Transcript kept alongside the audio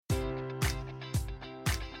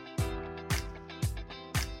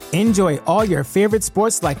Enjoy all your favorite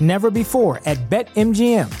sports like never before at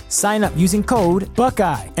BetMGM. Sign up using code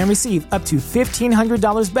Buckeye and receive up to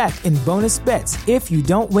 $1,500 back in bonus bets if you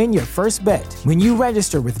don't win your first bet. When you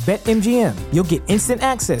register with BetMGM, you'll get instant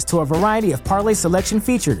access to a variety of parlay selection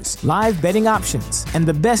features, live betting options, and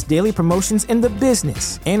the best daily promotions in the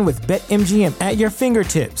business. And with BetMGM at your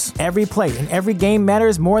fingertips, every play and every game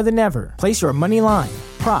matters more than ever. Place your money line,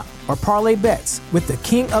 prop, or parlay bets with the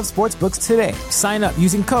king of sportsbooks today. Sign up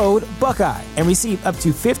using code Buckeye and receive up to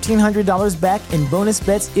 $1,500 back in bonus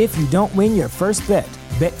bets if you don't win your first bet.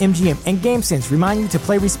 BetMGM and GameSense remind you to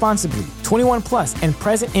play responsibly. 21 plus and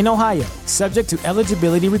present in Ohio, subject to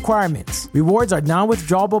eligibility requirements. Rewards are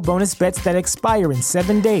non-withdrawable bonus bets that expire in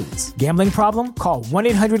 7 days. Gambling problem? Call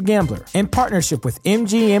 1-800-GAMBLER. In partnership with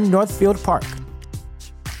MGM Northfield Park.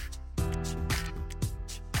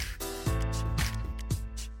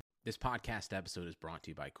 This podcast episode is brought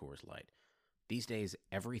to you by Coors Light. These days,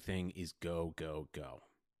 everything is go, go, go.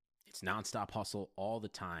 It's nonstop hustle all the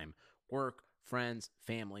time. Work, friends,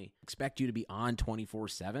 family, expect you to be on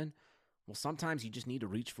 24/7? Well, sometimes you just need to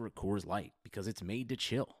reach for a Coors Light because it's made to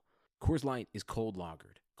chill. Coors Light is cold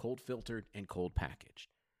lagered, cold filtered, and cold packaged.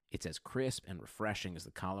 It's as crisp and refreshing as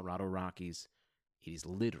the Colorado Rockies. It is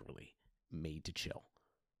literally made to chill.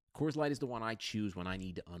 Coors Light is the one I choose when I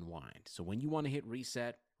need to unwind. So when you want to hit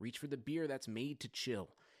reset, reach for the beer that's made to chill.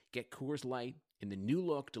 Get Coors Light in the new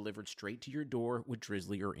look delivered straight to your door with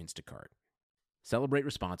Drizzly or Instacart. Celebrate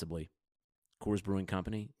responsibly. Coors Brewing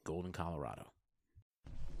Company, Golden, Colorado.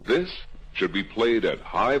 This should be played at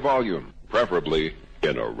high volume, preferably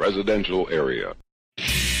in a residential area.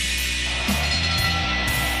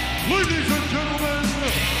 Ladies and gentlemen,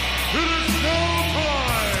 it is now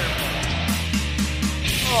time!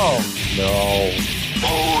 Oh, no.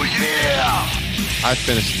 Oh, yeah! I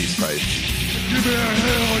finished these fights. Give me a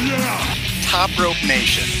hell yeah! Top Rope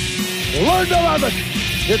Nation. Learn to love it.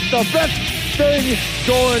 It's the best thing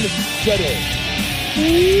going today.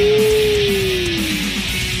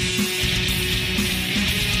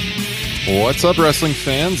 What's up, wrestling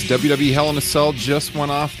fans? WWE Hell in a Cell just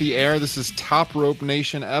went off the air. This is Top Rope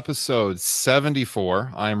Nation episode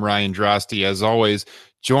 74. I'm Ryan Drosty, as always,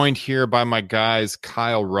 joined here by my guys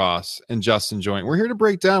Kyle Ross and Justin Joint. We're here to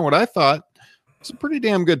break down what I thought was a pretty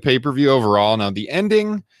damn good pay-per-view overall. Now, the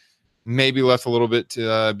ending maybe left a little bit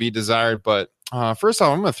to be desired, but first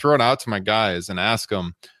off, I'm going to throw it out to my guys and ask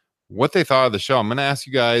them what they thought of the show. I'm going to ask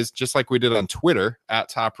you guys, just like we did on Twitter, at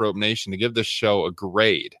Top Rope Nation, to give this show a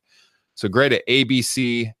grade. So grade it A, B,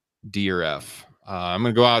 C, D, or F. I'm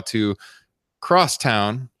going to go out to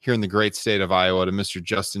Crosstown here in the great state of Iowa to Mr.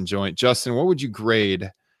 Justin Joint. Justin, what would you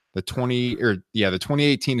grade the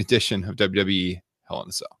 2018 edition of WWE Hell in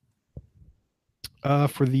a Cell?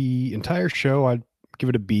 For the entire show, I'd give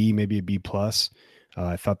it a B, maybe a B plus.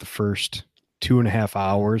 I thought the first 2.5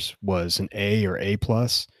 hours was an A or A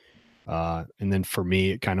plus. And then for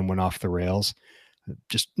me, it kind of went off the rails.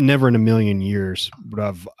 Just never in a million years would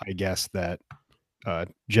have, I guess, that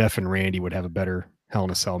Jeff and Randy would have a better Hell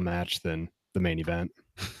in a Cell match than the main event.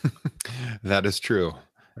 That is true.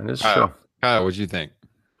 That is true. Kyle, what do you think?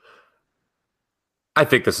 I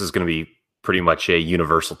think this is going to be pretty much a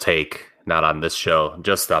universal take, not on this show,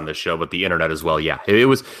 just on this show, but the internet as well. Yeah, it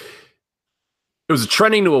was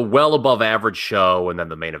trending to a well above average show, and then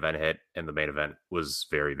the main event hit, and the main event was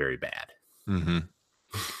very, very bad. Mm-hmm.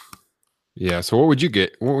 Yeah. So what would you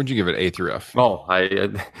get? What would you give it, A through F? Oh,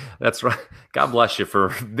 that's right. God bless you for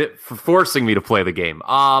forcing me to play the game.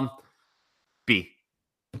 B.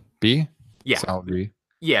 B? Yeah. Solid B.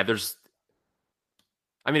 Yeah.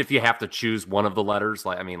 If you have to choose one of the letters,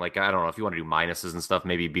 I don't know if you want to do minuses and stuff,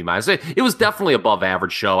 maybe B minus. It was definitely above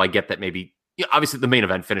average show. I get that maybe, obviously the main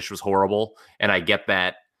event finish was horrible, and I get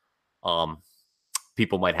that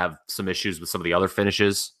people might have some issues with some of the other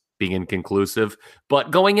finishes being inconclusive.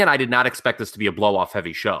 But going in, I did not expect this to be a blow-off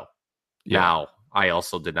heavy show. Yeah. Now, I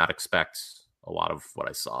also did not expect a lot of what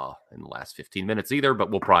I saw in the last 15 minutes either,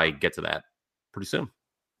 but we'll probably get to that pretty soon.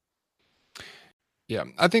 Yeah,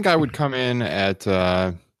 I think I would come in at...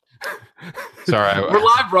 Sorry. We're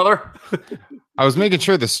live, brother. I was making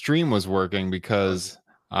sure the stream was working because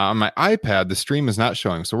on my iPad, the stream is not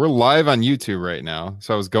showing. So we're live on YouTube right now.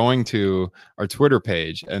 So I was going to our Twitter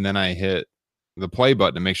page, and then I hit the play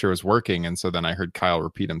button to make sure it was working. And so then I heard Kyle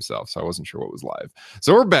repeat himself. So I wasn't sure what was live.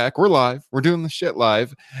 So we're back. We're live. We're doing the shit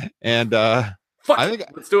live. And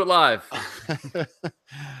let's do it live.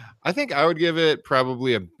 I think I would give it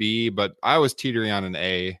probably a B, but I was teetering on an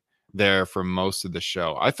A there for most of the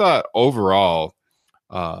show. I thought overall,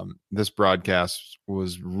 this broadcast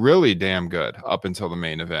was really damn good up until the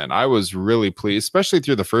main event. I was really pleased, especially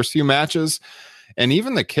through the first few matches. And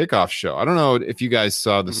even the kickoff show. I don't know if you guys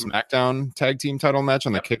saw the SmackDown tag team title match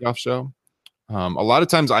on the kickoff show. A lot of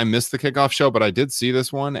times I missed the kickoff show, but I did see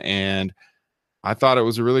this one, and I thought it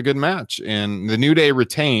was a really good match. And the New Day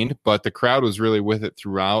retained, but the crowd was really with it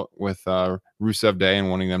throughout, with Rusev Day and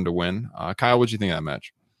wanting them to win. Kyle, what did you think of that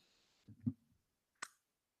match?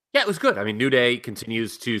 Yeah, it was good. I mean, New Day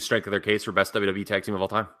continues to strengthen their case for best WWE tag team of all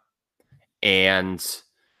time. And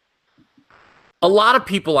a lot of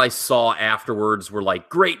people I saw afterwards were like,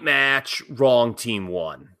 great match, wrong team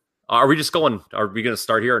won. Are we going to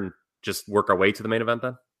start here and just work our way to the main event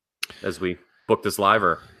then as we book this live?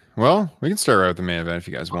 Or well, we can start right with the main event if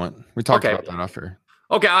you guys want. We talked about that off here.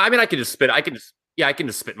 Okay, I mean, I can just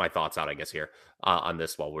spit my thoughts out, I guess, here on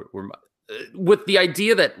this while we're with the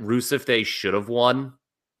idea that Rusev Day should have won.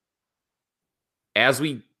 As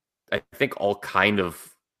I think all kind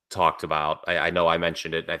of talked about, I know I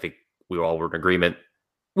mentioned it, and I think we all were in agreement.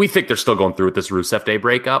 We think they're still going through with this Rusev Day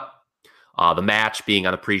breakup. The match being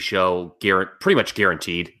on the pre-show, pretty much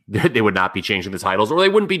guaranteed they would not be changing the titles, or they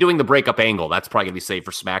wouldn't be doing the breakup angle. That's probably going to be saved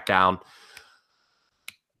for SmackDown.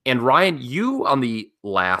 And Ryan, you on the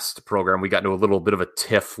last program, we got into a little bit of a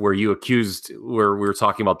tiff where we were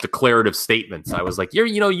talking about declarative statements. I was like,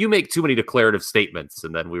 you make too many declarative statements.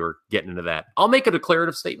 And then we were getting into that. I'll make a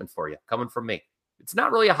declarative statement for you coming from me. It's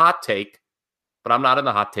not really a hot take, but I'm not in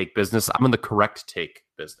the hot take business. I'm in the correct take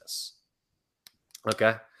business.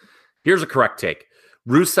 Okay. Here's a correct take.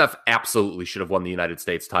 Rusev absolutely should have won the United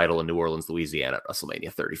States title in New Orleans, Louisiana at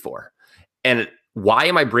WrestleMania 34. And why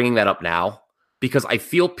am I bringing that up now? Because I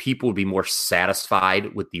feel people would be more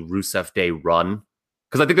satisfied with the Rusev Day run.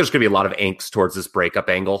 Because I think there's going to be a lot of angst towards this breakup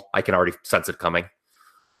angle. I can already sense it coming.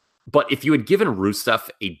 But if you had given Rusev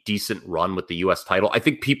a decent run with the U.S. title, I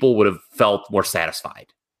think people would have felt more satisfied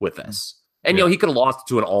with this. And, he could have lost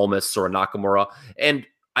to an Almas or a Nakamura. And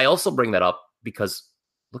I also bring that up because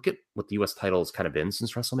look at what the U.S. title has kind of been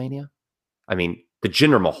since WrestleMania. I mean, the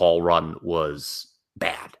Jinder Mahal run was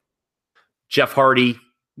bad. Jeff Hardy,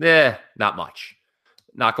 not much.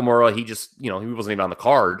 Nakamura, he just, he wasn't even on the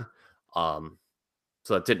card. So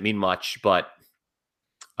that didn't mean much. But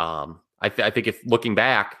I think if looking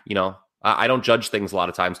back, I don't judge things a lot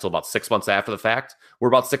of times till about 6 months after the fact. We're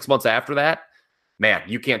about 6 months after that. Man,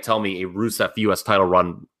 you can't tell me a Rusev U.S. title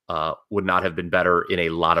run would not have been better in a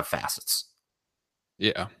lot of facets.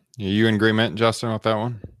 Yeah. Are you in agreement, Justin, with that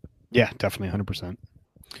one? Yeah, definitely 100%.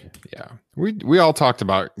 Yeah. We all talked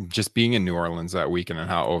about just being in New Orleans that weekend and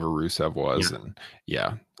how over Rusev was. Yeah.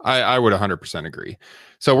 And I would 100% agree.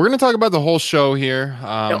 So we're going to talk about the whole show here.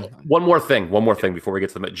 One more thing before we get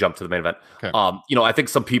to jump to the main event. Okay. I think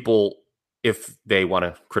some people, if they want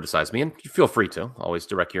to criticize me, and you feel free to always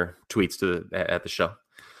direct your tweets at the show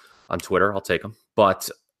on Twitter, I'll take them. But,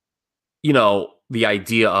 the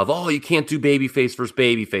idea of, you can't do babyface versus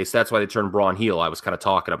babyface. That's why they turned Braun heel. I was kind of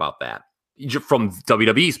talking about that from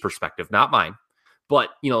WWE's perspective, not mine. But,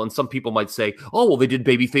 and some people might say, they did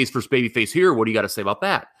babyface versus babyface here. What do you got to say about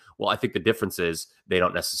that? Well, I think the difference is they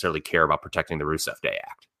don't necessarily care about protecting the Rusev Day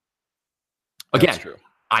Act. Again, true.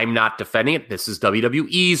 I'm not defending it. This is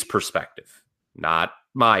WWE's perspective, not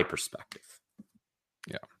my perspective.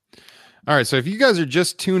 Yeah. All right. So if you guys are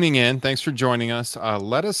just tuning in, thanks for joining us.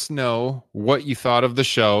 Let us know what you thought of the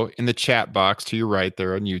show in the chat box to your right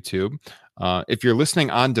there on YouTube. If you're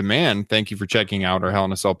listening on demand, thank you for checking out our Hell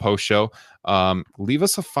in a Cell post show. Leave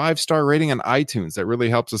us a 5-star rating on iTunes. That really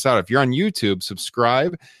helps us out. If you're on YouTube,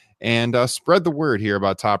 subscribe and spread the word here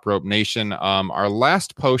about Top Rope Nation. Our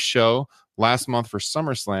last post show last month for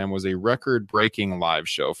SummerSlam was a record-breaking live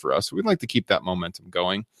show for us. We'd like to keep that momentum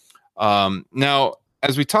going. Now,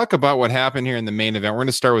 as we talk about what happened here in the main event, we're going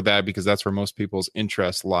to start with that because that's where most people's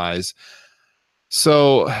interest lies.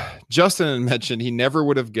 So Justin mentioned he never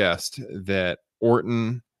would have guessed that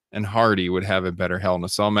Orton and Hardy would have a better Hell in a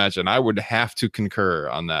Cell match, and I would have to concur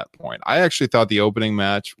on that point. I actually thought the opening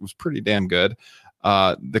match was pretty damn good.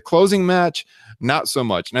 The closing match, not so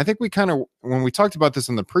much. And I think we kind of, when we talked about this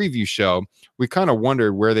in the preview show, we kind of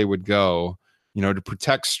wondered where they would go, to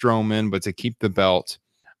protect Strowman, but to keep the belt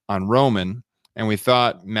on Roman. And we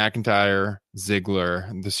thought McIntyre,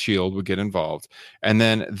 Ziggler, the Shield would get involved. And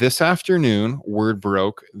then this afternoon, word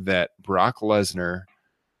broke that Brock Lesnar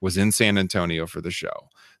was in San Antonio for the show.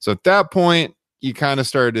 So at that point, you kind of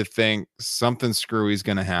started to think something screwy is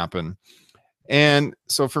going to happen. And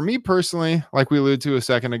so for me personally, like we alluded to a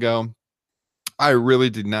second ago, I really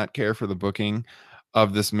did not care for the booking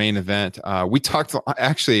of this main event. We talked,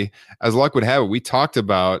 actually, as luck would have it, we talked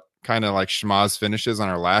about kind of like schmaz finishes on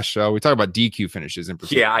our last show. We talk about DQ finishes in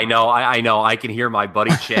particular. Yeah, I know. I know. I can hear my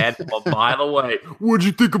buddy Chad. Well, by the way, what'd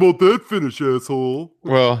you think about that finish, asshole?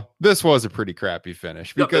 Well, this was a pretty crappy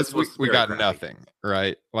finish because we got crappy. nothing,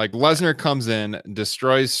 right? Like Lesnar comes in,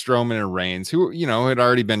 destroys Strowman and Reigns, who, had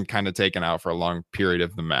already been kind of taken out for a long period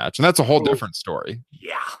of the match. And that's a whole different story.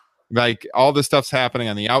 Yeah. Like all this stuff's happening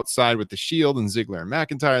on the outside with the Shield and Ziggler and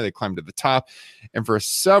McIntyre. They climb to the top. And for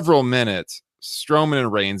several minutes, Strowman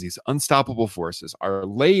and Reigns, these unstoppable forces, are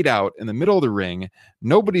laid out in the middle of the ring.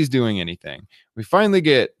 Nobody's doing anything. We finally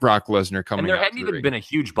get Brock Lesnar coming. And there hadn't even been a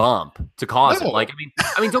huge bump to cause it. Like,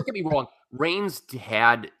 I mean, don't get me wrong. Reigns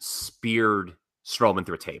had speared Strowman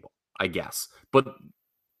through a table, I guess. But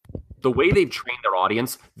the way they've trained their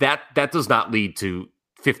audience, that does not lead to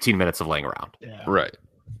 15 minutes of laying around. Yeah. Right.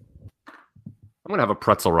 I'm going to have a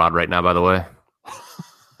pretzel rod right now, by the way.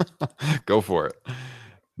 Go for it.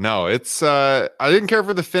 No, it's I didn't care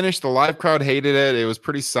for the finish. The live crowd hated it. It was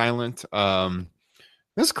pretty silent.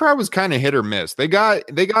 This crowd was kind of hit or miss. They got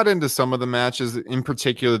into some of the matches, in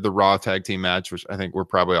particular the Raw tag team match, which I think we're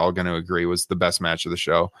probably all going to agree was the best match of the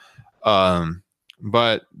show.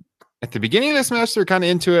 But at the beginning of this match, they're kind of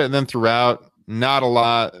into it, and then throughout, not a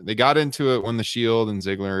lot. They got into it when the Shield and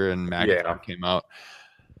Ziggler and McIntyre came out.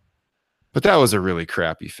 But that was a really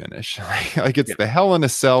crappy finish. Like it's the Hell in a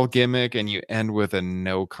Cell gimmick, and you end with a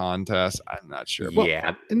no contest. I'm not sure. Well,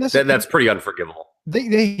 and that's pretty unforgivable.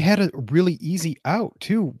 They had a really easy out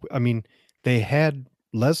too. I mean, they had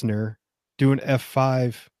Lesnar do an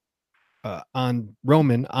F5 on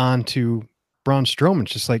Roman onto Braun Strowman.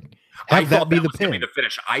 It's just like have that be the pin. The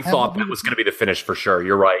finish. I thought that was going to be the finish for sure.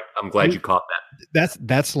 You're right. I'm glad you caught that.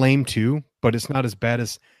 That's lame too, but it's not as bad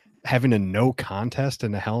as having a no contest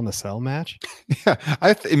in a Hell in a Cell match. Yeah,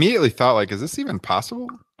 I immediately thought, like, is this even possible?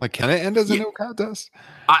 Like, can it end as a no contest?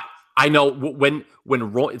 I know when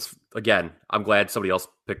it's again, I'm glad somebody else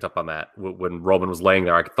picked up on that. When Roman was laying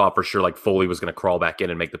there, I thought for sure like Foley was going to crawl back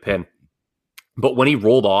in and make the pin. But when he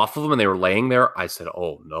rolled off of them and they were laying there, I said,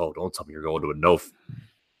 "Oh no, don't tell me you're going to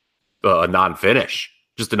a non-finish,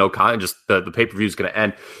 just a no con, just the pay-per-view is going to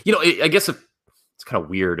end." I guess it's kind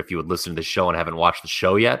of weird if you would listen to the show and haven't watched the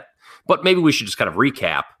show yet. But maybe we should just kind of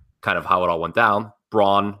recap kind of how it all went down.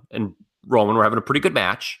 Braun and Roman were having a pretty good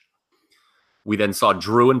match. We then saw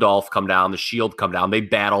Drew and Dolph come down, the Shield come down. They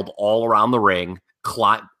battled all around the ring.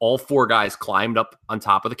 All four guys climbed up on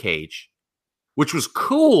top of the cage, which was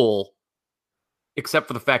cool, except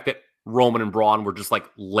for the fact that Roman and Braun were just like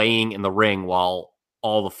laying in the ring while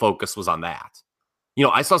all the focus was on that.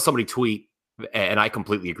 I saw somebody tweet, and I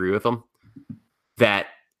completely agree with them, that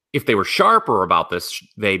if they were sharper about this,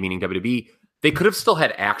 they meaning WWE, they could have still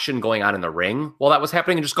had action going on in the ring while that was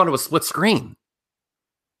happening and just gone to a split screen.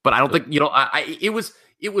 But I don't think,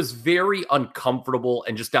 it was very uncomfortable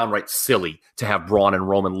and just downright silly to have Braun and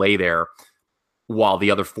Roman lay there while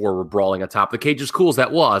the other four were brawling on top of the cage. As cool as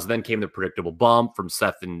that was, then came the predictable bump from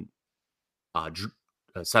Seth and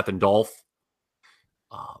Dolph.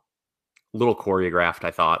 Little choreographed,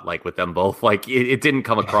 I thought, like with them both. Like it didn't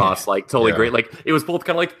come across like totally great. Like it was both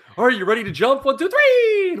kind of like, "Are you ready to jump? 1, 2,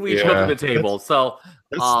 3!" And we jumped at the table.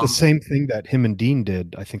 That's the same thing that him and Dean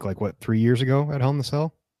did. I think 3 years ago at Hell in the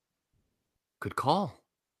Cell. Good call.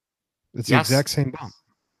 It's the exact same bump.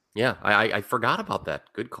 Yeah, I forgot about that.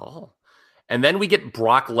 Good call. And then we get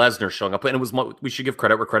Brock Lesnar showing up, and it was we should give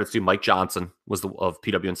credit where credit's due. Mike Johnson was of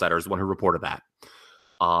PW Insider, is the one who reported that.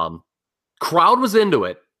 Crowd was into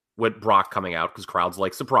it with Brock coming out because crowds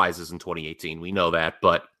like surprises in 2018. We know that,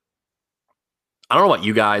 but I don't know about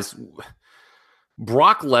you guys.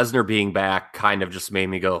 Brock Lesnar being back kind of just made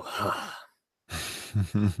me go,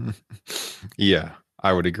 Yeah,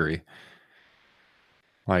 I would agree.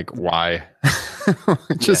 Like, why?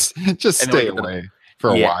 just stay away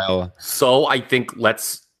for a while. So I think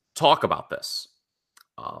let's talk about this.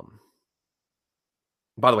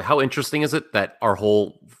 By the way, how interesting is it that our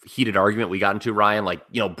whole heated argument we got into, Ryan, like,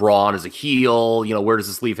 Braun is a heel, where does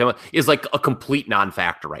this leave him, is like a complete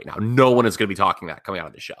non-factor right now. No one is going to be talking that coming out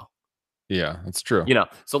of the show. Yeah, that's true.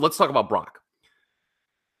 So let's talk about Brock.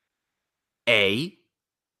 Is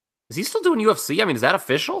he still doing UFC? I mean, is that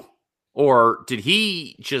official? Or did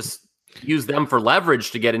he just use them for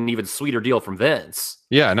leverage to get an even sweeter deal from Vince?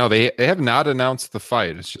 Yeah, no, they have not announced the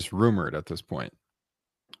fight. It's just rumored at this point.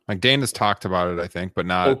 Like Dana's talked about it, I think, but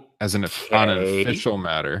not as on an official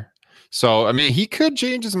matter. So, I mean, he could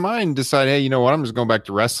change his mind and decide, hey, you know what? I'm just going back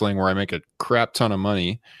to wrestling where I make a crap ton of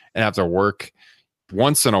money and have to work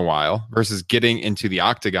once in a while versus getting into the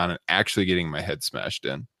octagon and actually getting my head smashed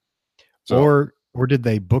in. So, or did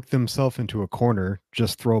they book themselves into a corner,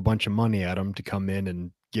 just throw a bunch of money at him to come in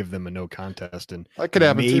and give them a no contest, and That could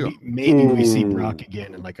happen too. Maybe we see Brock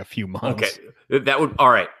again in like a few months. Okay, that would all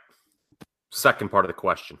right. Second part of the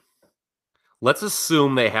question. Let's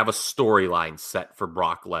assume they have a storyline set for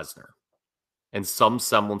Brock Lesnar and some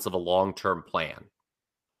semblance of a long-term plan.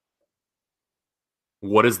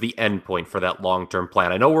 What is the end point for that long-term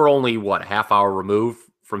plan? I know we're only, a half hour removed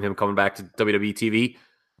from him coming back to WWE TV.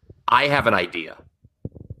 I have an idea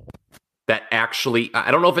that actually,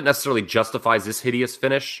 I don't know if it necessarily justifies this hideous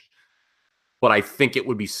finish, but I think it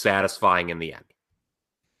would be satisfying in the end.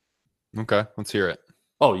 Okay, let's hear it.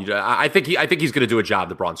 Oh, I think he's going to do a job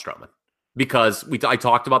to Braun Strowman, because I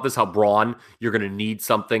talked about this, how Braun, you're going to need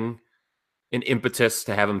something, an impetus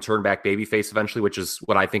to have him turn back babyface eventually, which is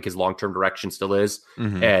what I think his long-term direction still is.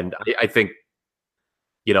 Mm-hmm. And I think,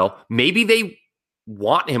 maybe they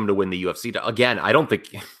want him to win the UFC. Again, I don't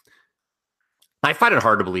think... I find it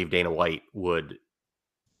hard to believe Dana White would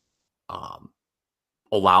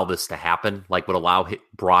allow this to happen, like would allow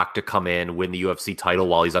Brock to come in, win the UFC title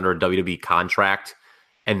while he's under a WWE contract,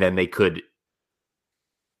 and then they could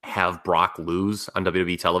have Brock lose on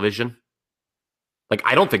WWE television. Like,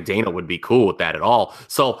 I don't think Dana would be cool with that at all.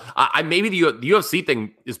 So maybe the UFC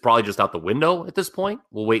thing is probably just out the window at this point.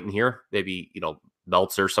 We'll wait and hear. Maybe,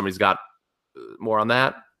 Meltzer, somebody's got more on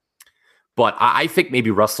that. But I think maybe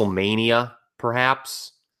WrestleMania,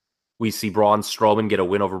 perhaps, we see Braun Strowman get a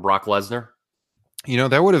win over Brock Lesnar.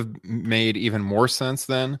 That would have made even more sense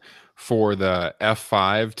then for the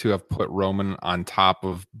F5 to have put Roman on top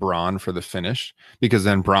of Braun for the finish, because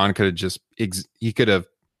then Braun could have he could have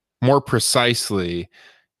more precisely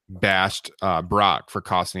bashed Brock for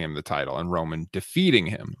costing him the title and Roman defeating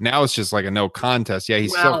him. Now it's just like a no contest. Yeah,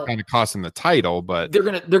 he's still kind of cost him the title, but they're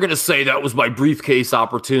gonna say that was my briefcase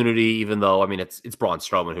opportunity, even though it's Braun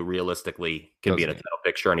Strowman who realistically can be in a title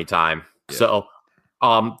picture anytime. Yeah. So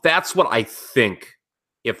that's what I think.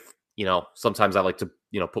 If sometimes I like to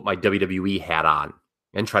put my WWE hat on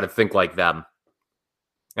and try to think like them,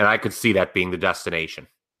 and I could see that being the destination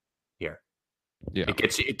here. Yeah,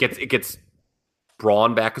 it gets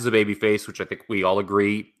Braun back as a babyface, which I think we all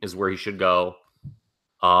agree is where he should go.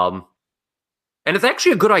 And it's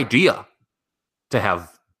actually a good idea to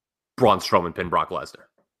have Braun Strowman pin Brock Lesnar.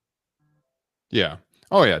 Yeah.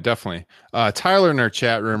 Oh yeah, definitely. Tyler in our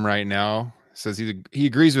chat room right now says he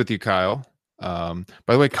agrees with you, Kyle. By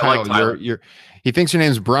the way, Kyle, he thinks your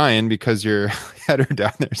name's Brian because your header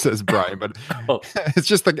down there says Brian, but it's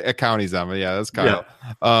just the account he's on. But yeah, that's Kyle.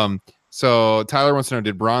 Yeah. So Tyler wants to know,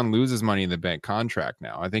 did Braun lose his Money in the Bank contract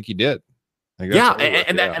now? I think he did. And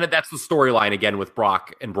that's the storyline again with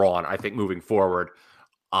Brock and Braun, I think, moving forward.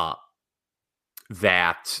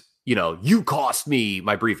 That, you cost me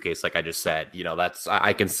my briefcase, like I just said.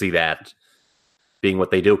 I can see that being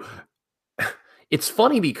what they do. It's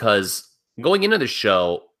funny because going into the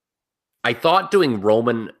show, I thought doing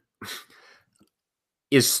Roman,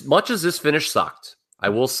 as much as this finish sucked, I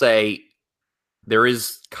will say there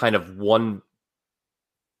is kind of one,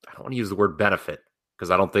 I don't want to use the word benefit, because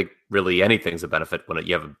I don't think really anything's a benefit when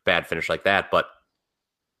you have a bad finish like that. But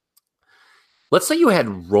let's say you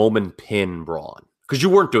had Roman pin Braun, because you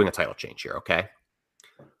weren't doing a title change here, okay?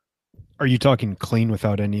 Are you talking clean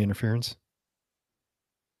without any interference?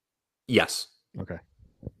 Yes. Okay.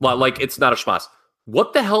 Well, like, it's not a schmoz.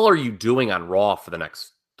 What the hell are you doing on Raw for the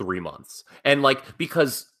next 3 months? And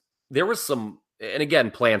because there was some, and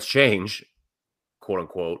again, plans change, quote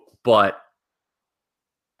unquote, but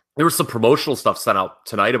there was some promotional stuff sent out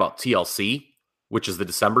tonight about TLC, which is the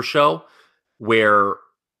December show, where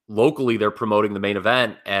locally they're promoting the main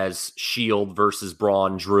event as Shield versus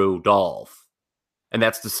Braun, Drew, Dolph. And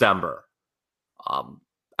that's December.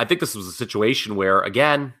 I think this was a situation where,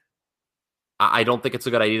 again, I don't think it's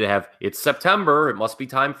a good idea to have, it's September, it must be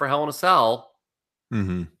time for Hell in a Cell.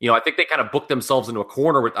 Mm-hmm. I think they kind of booked themselves into a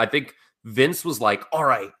corner with, I think Vince was like, all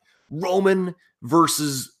right, Roman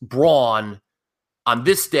versus Braun on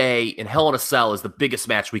this day in Hell in a Cell is the biggest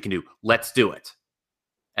match we can do. Let's do it.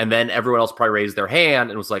 And then everyone else probably raised their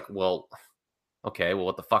hand and was like, well, okay, well,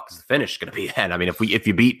 what the fuck is the finish going to be then? I mean, if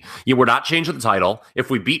you beat, we're not changing the title.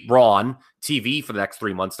 If we beat Braun, TV for the next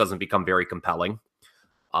 3 months doesn't become very compelling.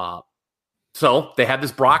 So they had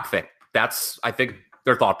this Brock thing. That's, I think,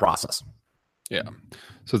 their thought process. Yeah.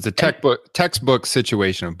 So it's a textbook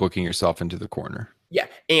situation of booking yourself into the corner. Yeah.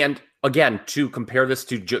 And again, to compare this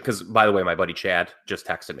to, because by the way, my buddy Chad just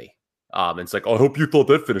texted me. And it's like, oh, I hope you thought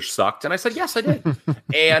that finish sucked. And I said, yes, I did.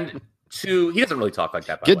 And he doesn't really talk like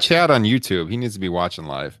that. By the way. Chad on YouTube. He needs to be watching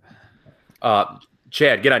live.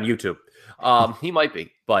 Chad, get on YouTube. He might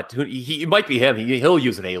be, but he might be him. He'll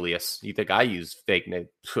use an alias. You think I use fake name?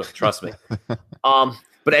 Trust me.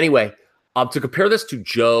 But anyway, To compare this to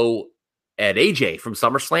Joe and AJ from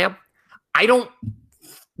SummerSlam, I don't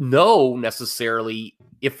know necessarily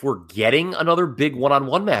if we're getting another big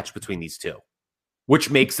one-on-one match between these two, which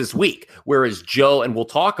makes this weak. Whereas Joe, and we'll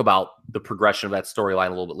talk about the progression of that storyline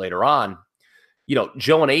a little bit later on,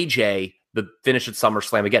 Joe and AJ, the finish at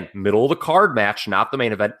SummerSlam, again, middle of the card match, not the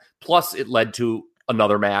main event. Plus, it led to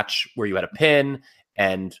another match where you had a pin.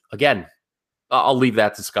 And again, I'll leave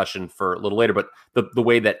that discussion for a little later. But the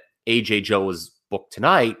way that AJ Joe was booked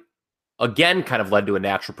tonight, again, kind of led to a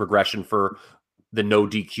natural progression for the no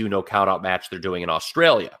DQ, no countout match they're doing in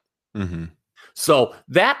Australia. Mm-hmm. So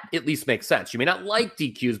that at least makes sense. You may not like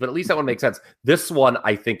DQs, but at least that one makes sense. This one,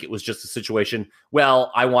 I think it was just a situation. Well,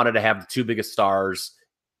 I wanted to have the two biggest stars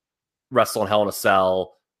wrestle in Hell in a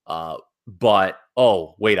Cell, but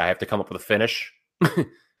oh wait, I have to come up with a finish.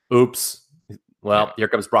 Oops. Well, Here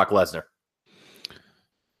comes Brock Lesnar.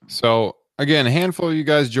 So again, a handful of you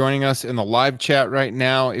guys joining us in the live chat right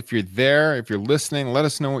now. If you're there, if you're listening, let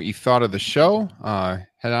us know what you thought of the show.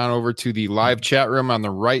 Head on over to the live chat room on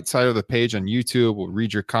the right side of the page on YouTube. We'll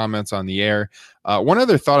read your comments on the air. One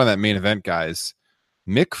other thought on that main event, guys.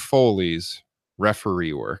 Mick Foley's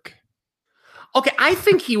referee work. Okay, I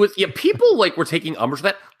think he was. Yeah, people were taking umbrage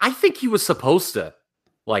with that. I think he was supposed to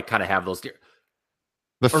kind of have those.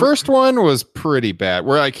 The first one was pretty bad,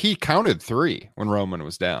 where he counted 3 when Roman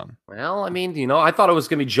was down. Well, I mean, I thought it was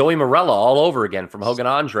going to be Joey Morella all over again from Hogan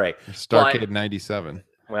Andre. Starcade 97.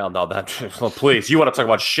 Well, no, please. You want to talk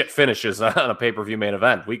about shit finishes on a pay-per-view main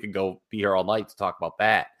event? We could go be here all night to talk about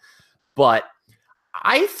that. But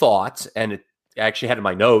I thought, and it actually had in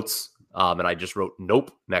my notes, and I just wrote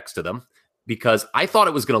nope next to them, because I thought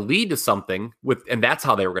it was going to lead to something and that's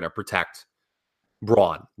how they were going to protect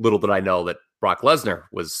Braun. Little did I know that Brock Lesnar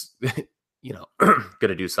was, going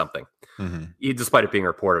to do something. Mm-hmm. Despite it being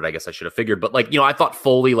reported, I guess I should have figured. But I thought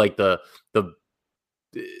Foley, because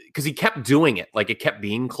he kept doing it, it kept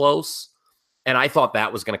being close, and I thought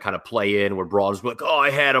that was going to kind of play in where Braun was like, "Oh,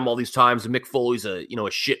 I had him all these times, and Mick Foley's a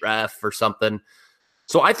shit ref or something."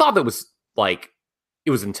 So I thought that was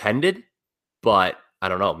it was intended, but I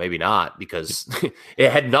don't know, maybe not, because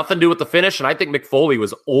it had nothing to do with the finish. And I think Mick Foley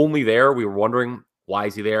was only there. We were wondering, why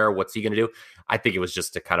is he there? What's he going to do? I think it was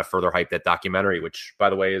just to kind of further hype that documentary, which, by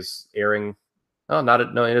the way, is airing. Oh,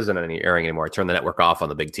 it isn't airing anymore. I turned the network off on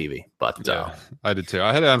the big TV. But yeah, I did too.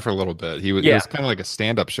 I had it on for a little bit. It was kind of like a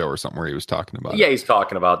stand-up show or something where he was talking about. Yeah, he's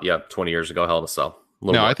talking about 20 years ago, Hell in a Cell.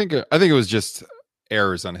 No, I think it was just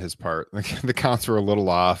errors on his part. The counts were a little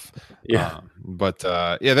off. Yeah,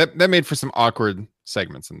 that made for some awkward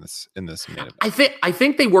segments in this minute. I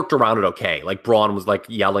think they worked around it okay. Braun was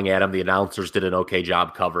yelling at him. The announcers did an okay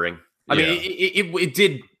job covering. I mean, it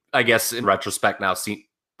did. I guess in retrospect now,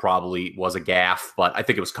 probably was a gaffe, but I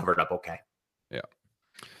think it was covered up okay. Yeah.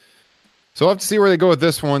 So we'll have to see where they go with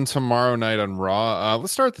this one tomorrow night on Raw.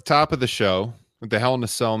 Let's start at the top of the show with the Hell in a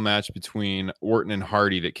Cell match between Orton and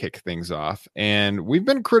Hardy to kick things off. And we've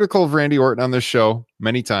been critical of Randy Orton on this show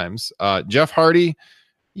many times. Jeff Hardy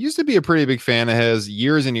used to be a pretty big fan of his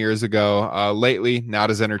years and years ago. Lately, not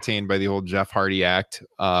as entertained by the old Jeff Hardy act.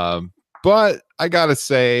 But I got to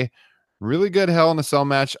say, really good Hell in a Cell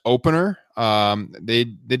match opener. They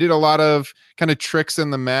did a lot of kind of tricks in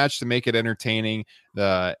the match to make it entertaining.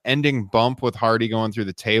 The ending bump with Hardy going through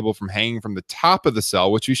the table from hanging from the top of the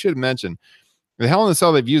cell, which we should mention. The Hell in a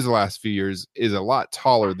Cell they've used the last few years is a lot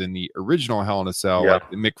taller than the original Hell in a Cell, like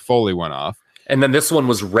the Mick Foley went off. And then this one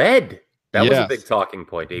was red. That was a big talking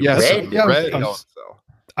point. Red Hell in a Cell.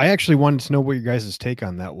 I actually wanted to know what your guys' take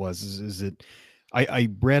on that was. Is it? I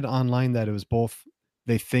read online that it was both.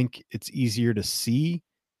 They think it's easier to see,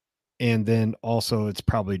 and then also it's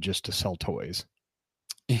probably just to sell toys.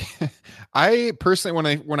 I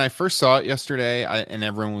personally, when I first saw it yesterday, and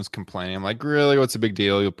everyone was complaining, I'm like, really, what's the big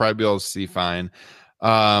deal? You'll probably be able to see fine.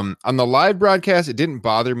 On the live broadcast, it didn't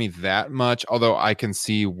bother me that much, although I can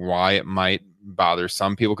see why it might bother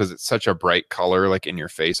some people because it's such a bright color, in your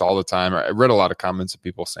face all the time. I read a lot of comments of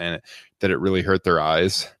people saying that it really hurt their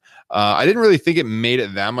eyes. I didn't really think it made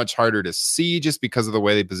it that much harder to see just because of the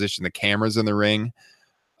way they position the cameras in the ring.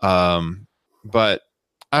 But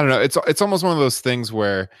I don't know. It's almost one of those things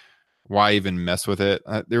where why even mess with it?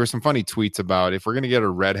 There were some funny tweets about if we're going to get a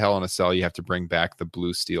red Hell in a Cell, you have to bring back the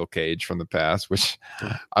blue steel cage from the past, which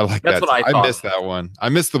I like. That's that. What I missed that one. I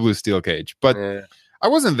missed the blue steel cage, but I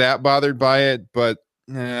wasn't that bothered by it. But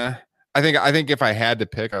I think if I had to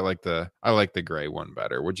pick, I like the gray one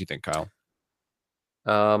better. What'd you think, Kyle?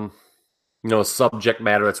 A subject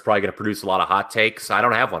matter that's probably going to produce a lot of hot takes. I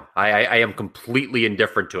don't have one. I am completely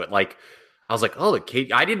indifferent to it. I was like, oh, the cage.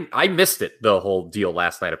 I missed it, the whole deal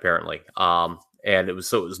last night, apparently. and it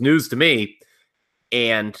was news to me.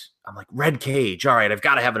 And I'm like, red cage. All right, I've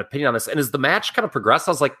got to have an opinion on this. And as the match kind of progressed,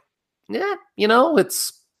 I was like, yeah,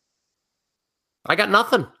 I got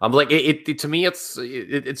nothing. I'm like, it to me, it's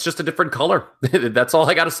just a different color. That's all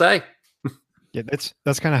I got to say. Yeah,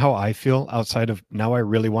 that's kind of how I feel. Outside of now, I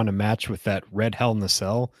really want to match with that red Hell in the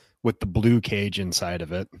Cell with the blue cage inside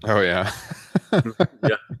of it. Oh yeah.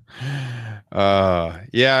 Yeah.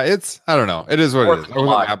 Yeah, I don't know. It is what it is. I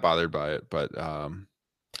wasn't that bothered by it, but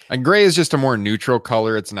and gray is just a more neutral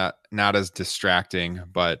color. It's not as distracting,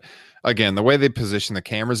 but again, the way they position the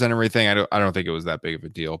cameras and everything, I don't think it was that big of a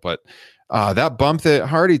deal. But that bump that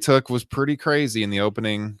Hardy took was pretty crazy in the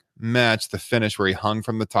opening match. The finish where he hung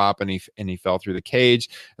from the top and he fell through the cage,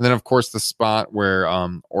 and then of course the spot where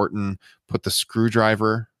Orton put the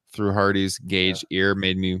screwdriver through Hardy's gauge ear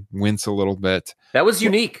made me wince a little bit. That was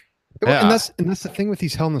unique. Yeah. And that's the thing with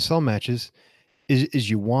these Hell in the Cell matches is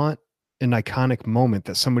you want an iconic moment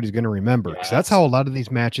that somebody's going to remember, because that's how a lot of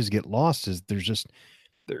these matches get lost. Is they're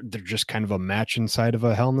just kind of a match inside of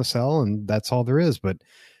a Hell in the Cell, and that's all there is. But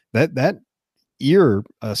that ear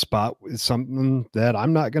spot is something that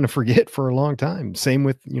I'm not going to forget for a long time. Same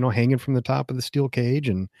with hanging from the top of the steel cage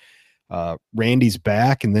and Randy's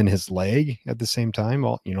back and then his leg at the same time.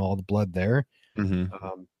 All the blood there. Mm-hmm.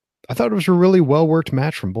 I thought it was a really well worked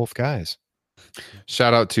match from both guys.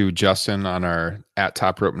 Shout out to Justin on our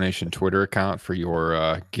 @TopRopeNation Twitter account for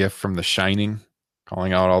your gift from The Shining,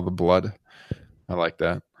 calling out all the blood. I like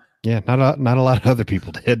that. Yeah, not a lot of other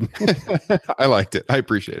people did. I liked it. I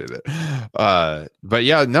appreciated it. But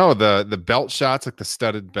yeah, no, the belt shots, like the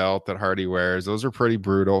studded belt that Hardy wears, those are pretty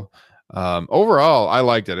brutal. Overall, I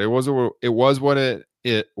liked it. It was what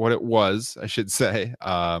it was, I should say.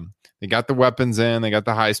 They got the weapons in, they got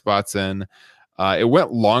the high spots in. It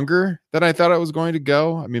went longer than I thought it was going to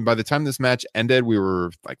go. I mean, by the time this match ended, we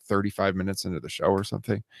were like 35 minutes into the show or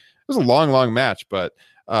something. It was a long match, but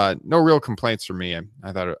no real complaints from me.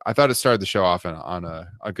 I thought it started the show off on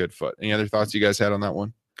a good foot. Any other thoughts you guys had on that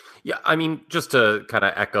one? Yeah, I mean, just to kind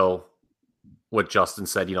of echo what Justin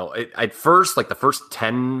said, at first, like the first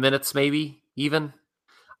 10 minutes, maybe even,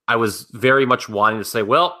 I was very much wanting to say,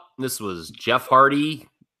 well, this was Jeff Hardy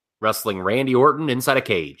wrestling Randy Orton inside a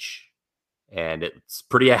cage. And it's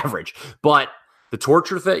pretty average. But the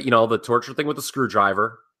torture thing, the torture thing with the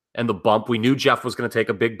screwdriver and the bump, we knew Jeff was going to take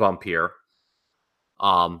a big bump here.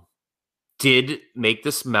 Did make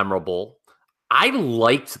this memorable. I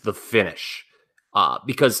liked the finish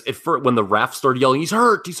because when the ref started yelling, he's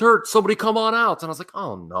hurt, somebody come on out. And I was like,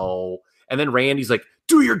 oh no. And then Randy's like,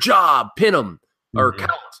 do your job, pin him or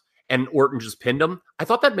count. And Orton just pinned him. I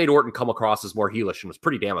thought that made Orton come across as more heelish and was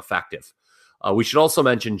pretty damn effective. We should also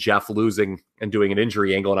mention Jeff losing and doing an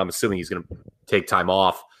injury angle, and I'm assuming he's going to take time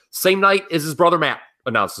off. Same night as his brother Matt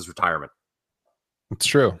announced his retirement. It's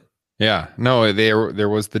true. Yeah. No, there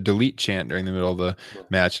was the delete chant during the middle of the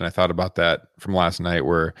match, and I thought about that from last night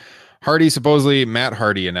where Matt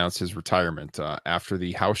Hardy announced his retirement after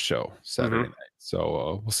the house show Saturday night.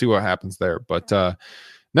 So we'll see what happens there. But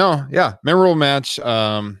no, yeah, memorable match.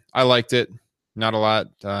 I liked it. Not a lot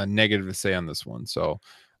negative to say on this one. So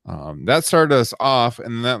that started us off,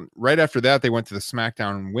 and then right after that, they went to the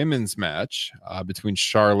SmackDown women's match between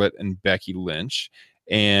Charlotte and Becky Lynch.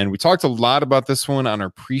 And we talked a lot about this one on our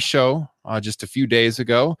pre-show just a few days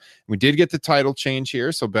ago. We did get the title change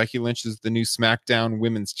here. So Becky Lynch is the new SmackDown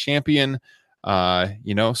women's champion.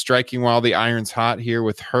 Striking while the iron's hot here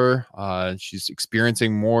with her. She's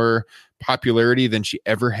experiencing more popularity than she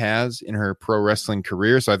ever has in her pro wrestling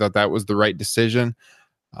career. So I thought that was the right decision.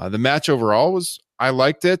 The match overall I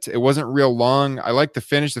liked it. It wasn't real long. I liked the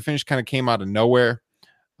finish. The finish kind of came out of nowhere.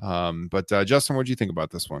 But Justin, what did you think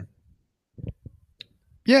about this one?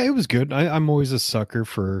 Yeah, it was good. I'm always a sucker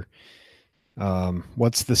for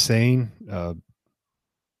what's the saying?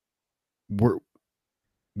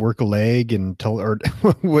 Work a leg and tell, or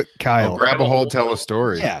what, Kyle? Grab a hold, tell a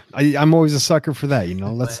story. Yeah, I'm always a sucker for that.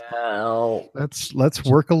 Let's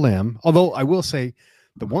work a limb. Although I will say,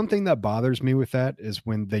 the one thing that bothers me with that is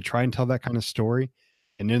when they try and tell that kind of story,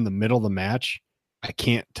 and in the middle of the match, I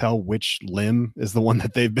can't tell which limb is the one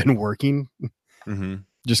that they've been working,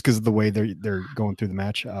 just because of the way they're going through the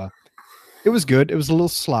match. It was good. It was a little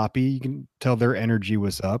sloppy. You can tell their energy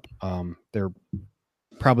was up. They're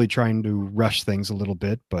probably trying to rush things a little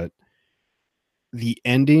bit, but the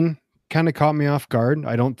ending kind of caught me off guard.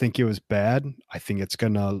 I don't think it was bad. I think it's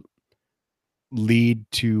going to lead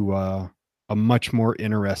to a much more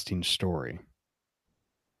interesting story.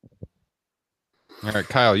 All right,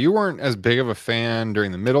 Kyle, you weren't as big of a fan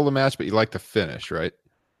during the middle of the match, but you liked the finish, right?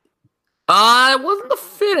 It wasn't the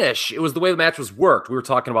finish. It was the way the match was worked. We were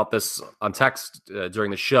talking about this on text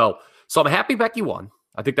during the show. So I'm happy Becky won.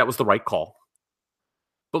 I think that was the right call.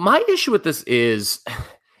 But my issue with this is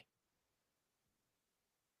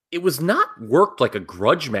it was not worked like a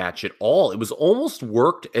grudge match at all. It was almost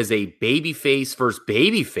worked as a babyface versus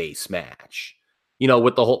babyface match. You know,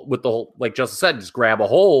 with the whole, like Justin said, just grab a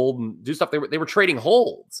hold and do stuff. They were trading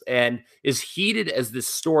holds. And as heated as this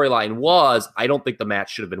storyline was, I don't think the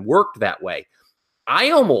match should have been worked that way.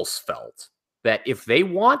 I almost felt that if they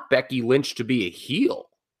want Becky Lynch to be a heel,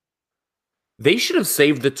 they should have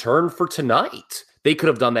saved the turn for tonight. They could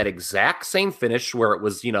have done that exact same finish where it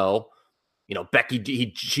was,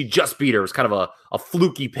 Becky, she just beat her. It was kind of a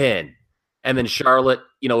fluky pin. And then Charlotte,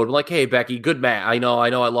 would be like, hey, Becky, good match. I know I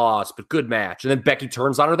lost, but good match. And then Becky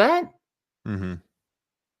turns on her then. Mm-hmm.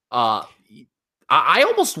 I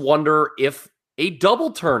almost wonder if a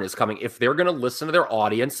double turn is coming, if they're going to listen to their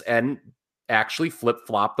audience and actually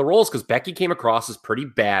flip-flop the roles, because Becky came across as pretty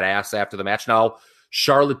badass after the match. Now,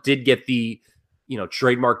 Charlotte did get the,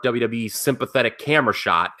 trademark WWE sympathetic camera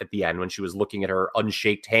shot at the end when she was looking at her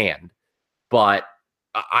unshaked hand. But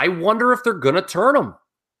I wonder if they're going to turn them.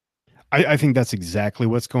 I think that's exactly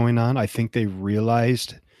what's going on. I think they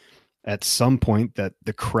realized at some point that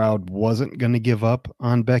the crowd wasn't going to give up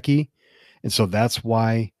on Becky. And so that's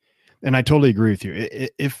why, and I totally agree with you.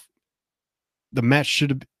 If the match should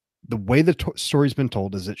have, the way the story's been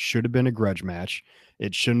told is it should have been a grudge match.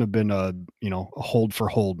 It shouldn't have been a hold for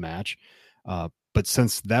hold match. But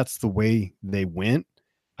since that's the way they went,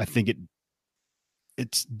 I think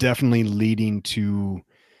it's definitely leading to,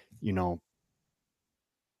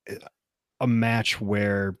 a match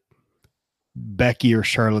where Becky or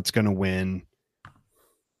Charlotte's going to win,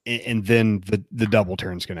 and then the double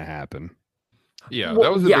turn's going to happen. Yeah,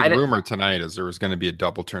 that was a big rumor tonight, is there was going to be a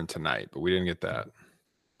double turn tonight, but we didn't get that.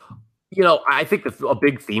 I think a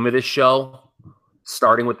big theme of this show,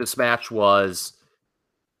 starting with this match, was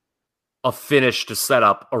a finish to set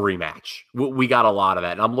up a rematch. We got a lot of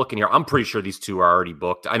that. And I'm looking here. I'm pretty sure these two are already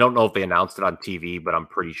booked. I don't know if they announced it on TV, but I'm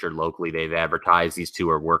pretty sure locally they've advertised these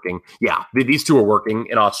two are working. Yeah, these two are working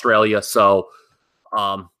in Australia. So,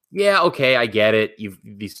 okay, I get it.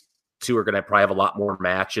 These two are going to probably have a lot more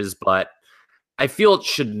matches, but I feel it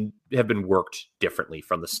should have been worked differently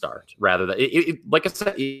from the start. Rather than, like I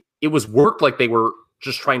said, it was worked like they were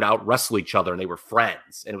just trying to out wrestle each other and they were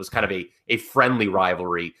friends. And it was kind of a friendly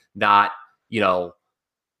rivalry, not,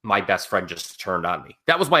 my best friend just turned on me.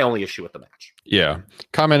 That was my only issue with the match. Yeah.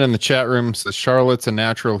 Comment in the chat room says Charlotte's a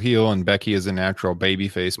natural heel and Becky is a natural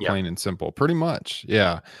babyface, plain and simple. Pretty much.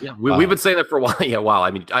 Yeah. Yeah. We've been saying that for a while. Yeah. Wow. I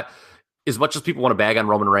mean, as much as people want to bag on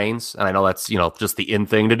Roman Reigns, and I know that's, just the in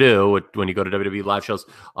thing to do when you go to WWE live shows,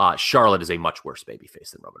 Charlotte is a much worse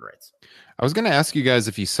babyface than Roman Reigns. I was going to ask you guys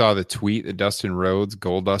if you saw the tweet that Dustin Rhodes,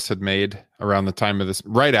 Goldust, had made around the time of this,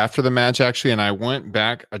 right after the match, actually. And I went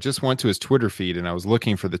back, I just went to his Twitter feed and I was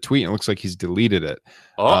looking for the tweet, and it looks like he's deleted it.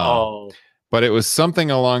 But it was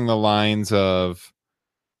something along the lines of,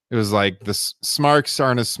 it was like, the smarks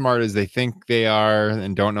aren't as smart as they think they are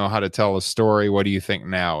and don't know how to tell a story. What do you think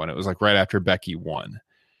now? And it was like right after Becky won.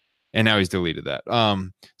 And now he's deleted that.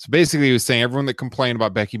 So basically he was saying everyone that complained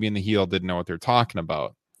about Becky being the heel didn't know what they're talking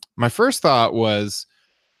about. My first thought was,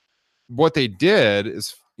 what they did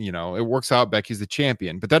is, it works out, Becky's the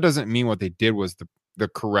champion, but that doesn't mean what they did was the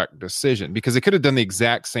correct decision, because they could have done the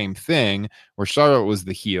exact same thing where Charlotte was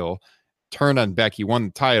the heel, turned on Becky, won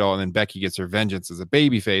the title, and then Becky gets her vengeance as a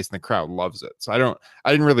babyface, and the crowd loves it. So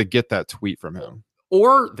I didn't really get that tweet from him.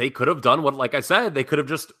 Or they could have done what, like I said, they could have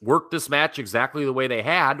just worked this match exactly the way they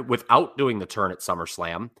had without doing the turn at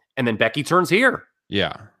SummerSlam, and then Becky turns here.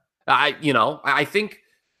 Yeah. I think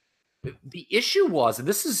the issue was, and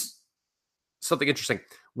this is something interesting,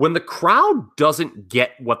 when the crowd doesn't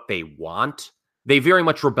get what they want, they very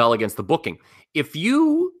much rebel against the booking. If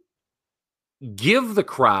you give the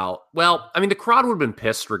crowd, the crowd would have been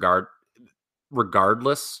pissed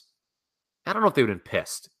regardless. I don't know if they would have been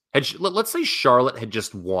pissed. Let's say Charlotte had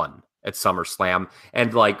just won at SummerSlam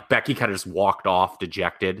and like Becky kind of just walked off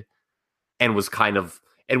dejected and was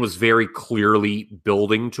very clearly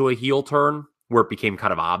building to a heel turn where it became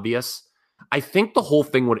kind of obvious. I think the whole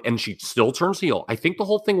thing and she still turns heel. I think the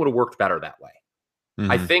whole thing would have worked better that way.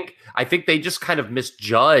 Mm-hmm. I think they just kind of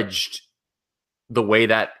misjudged the way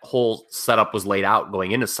that whole setup was laid out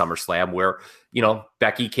going into SummerSlam, where,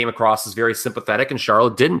 Becky came across as very sympathetic and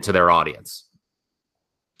Charlotte didn't to their audience.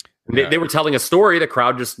 Yeah. They were telling a story. The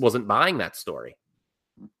crowd just wasn't buying that story.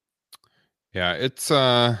 Yeah. It's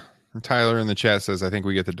Tyler in the chat says, I think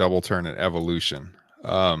we get the double turn at Evolution.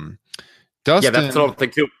 Dustin, yeah, that's what I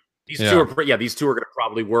think too. These two are going to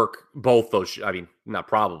probably work both those. I mean, not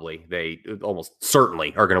probably. They almost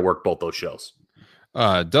certainly are going to work both those shows.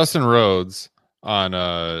 Dustin Rhodes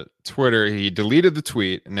on Twitter, he deleted the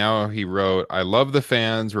tweet. And now he wrote, "I love the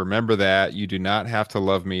fans. Remember that. You do not have to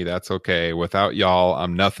love me. That's okay. Without y'all,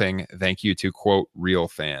 I'm nothing. Thank you to quote real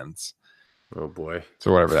fans." Oh boy.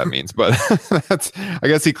 So whatever that means, but I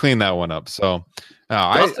guess he cleaned that one up. So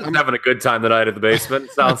I'm having a good time tonight at the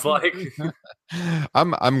basement. Sounds like.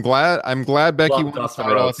 I'm glad Becky Love won the Dustin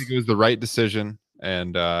title. Rhodes. I think it was the right decision,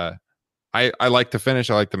 and I like the finish.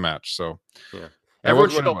 I like the match. So yeah, everyone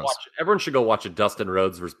should go watch a Dustin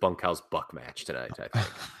Rhodes versus Bunkhouse Buck match tonight, I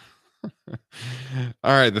think.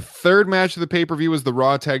 All right, the third match of the pay-per-view was the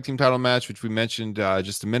Raw Tag Team title match, which we mentioned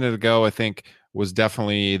just a minute ago. I think was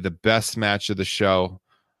definitely the best match of the show.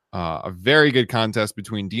 A very good contest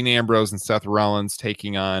between Dean Ambrose and Seth Rollins,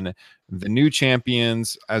 taking on the new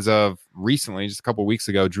champions as of recently, just a couple weeks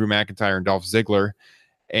ago, Drew McIntyre and Dolph Ziggler.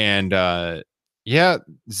 And Ziggler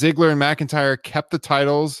and McIntyre kept the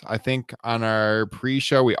titles. I think on our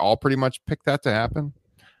pre-show, we all pretty much picked that to happen.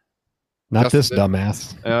 Not Justin this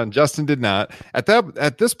dumbass. Justin did not.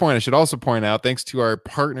 At this point, I should also point out, thanks to our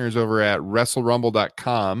partners over at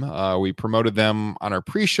WrestleRumble.com, we promoted them on our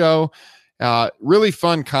pre-show. Really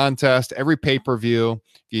fun contest. Every pay-per-view,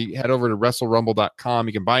 if you head over to WrestleRumble.com,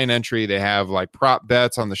 you can buy an entry. They have like prop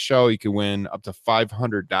bets on the show. You can win up to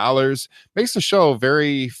 $500. Makes the show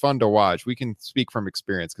very fun to watch. We can speak from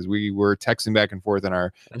experience because we were texting back and forth in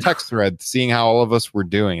our text thread, seeing how all of us were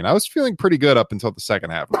doing. And I was feeling pretty good up until the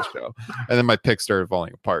second half of the show. And then my picks started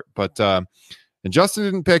falling apart. But and Justin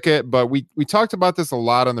didn't pick it, but we talked about this a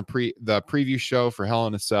lot on the preview show for Hell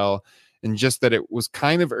in a Cell, and just that it was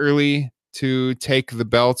kind of early to take the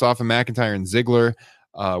belts off of McIntyre and Ziggler.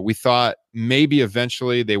 We thought maybe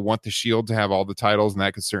eventually they want the Shield to have all the titles, and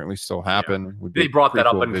that could certainly still happen. Yeah. They brought that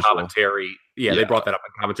up in commentary. Yeah, they brought that up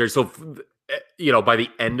in commentary. So, by the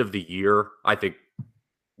end of the year, I think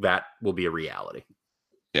that will be a reality.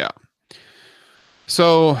 Yeah.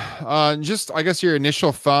 So, just, I guess, your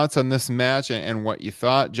initial thoughts on this match and what you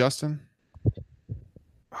thought, Justin?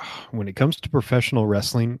 When it comes to professional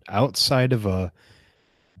wrestling, outside of a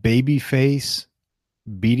baby face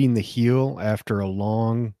beating the heel after a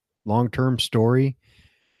long-term story,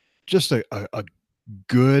 just a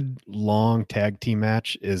good long tag team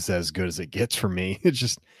match is as good as it gets for me. It's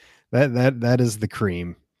just that is the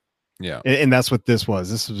cream. Yeah. And that's what this was.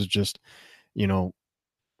 This was just,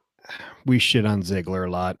 we shit on Ziggler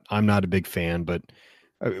a lot. I'm not a big fan, but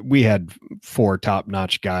we had 4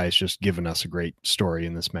 top-notch guys just giving us a great story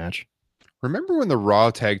in this match. Remember when the Raw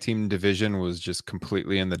tag team division was just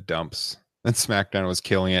completely in the dumps and SmackDown was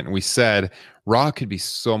killing it, and we said Raw could be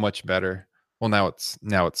so much better? Well, now it's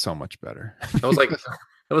so much better. That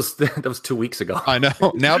was 2 weeks ago. I know.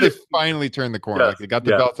 Now they finally turned the corner. Yes, like they got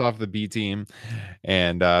the belts off the B team,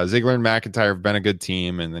 and Ziggler and McIntyre have been a good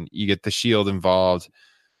team, and then you get the Shield involved.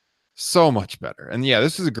 So much better. And yeah,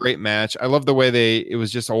 this was a great match. I love the way it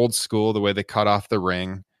was just old school, the way they cut off the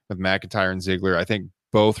ring with McIntyre and Ziggler. I think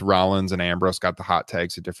both Rollins and Ambrose got the hot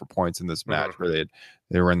tags at different points in this match where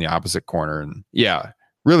they were in the opposite corner. And yeah,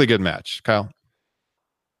 really good match. Kyle?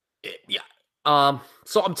 Yeah.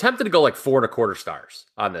 So I'm tempted to go like 4.25 stars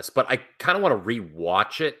on this, but I kind of want to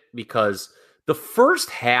rewatch it because the first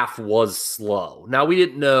half was slow. Now, we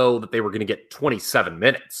didn't know that they were going to get 27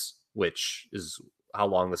 minutes, which is how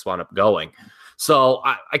long this wound up going. So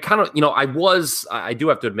I kind of, I do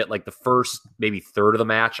have to admit, like the first maybe third of the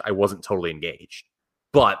match, I wasn't totally engaged.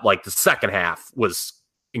 But like the second half was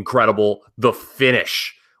incredible. The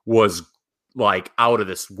finish was like out of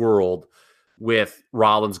this world with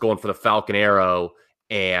Rollins going for the Falcon Arrow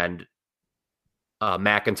and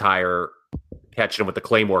McIntyre catching him with the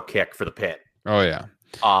Claymore kick for the pin. Oh yeah.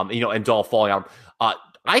 And Dolph falling on him.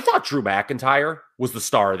 I thought Drew McIntyre was the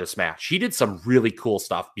star of this match. He did some really cool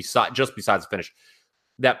stuff besides the finish.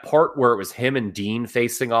 That part where it was him and Dean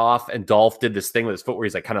facing off and Dolph did this thing with his foot where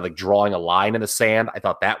he's like kind of like drawing a line in the sand. I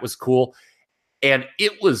thought that was cool. And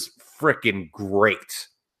it was freaking great.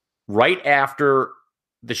 Right after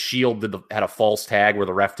the Shield had a false tag where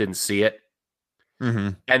the ref didn't see it. Mm-hmm.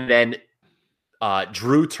 And then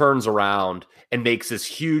Drew turns around and makes this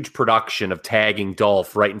huge production of tagging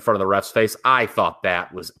Dolph right in front of the ref's face. I thought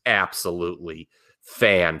that was absolutely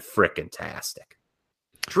fan-frickin-tastic.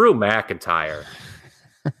 Drew McIntyre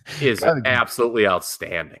is absolutely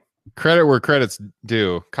outstanding. Credit where credit's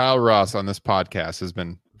due. Kyle Ross on this podcast has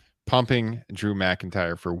been pumping Drew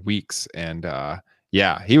McIntyre for weeks. And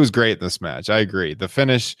he was great in this match. I agree. The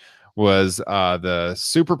finish was the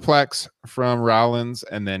superplex from Rollins,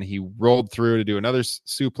 and then he rolled through to do another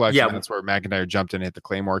suplex. Yeah. And that's where McIntyre jumped in and hit the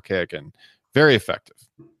Claymore kick, and very effective.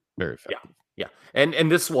 Very effective. Yeah.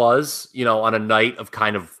 And this was, on a night of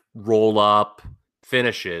kind of roll up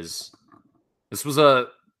finishes. This was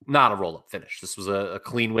not a roll up finish. This was a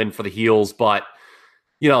clean win for the heels, but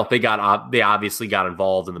they obviously got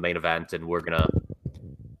involved in the main event, and we're gonna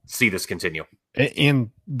see this continue.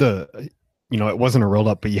 And it wasn't a roll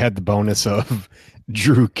up, but you had the bonus of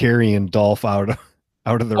Drew carrying Dolph out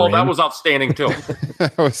of the ring. That was outstanding too.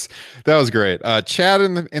 that was great. Chad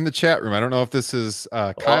in the chat room. I don't know if this is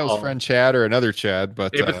Kyle's friend Chad or another Chad,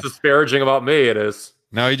 but if it's disparaging about me, it is.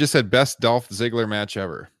 No, he just said best Dolph Ziggler match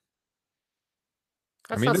ever.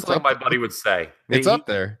 That's not something my buddy would say. It's up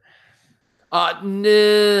there.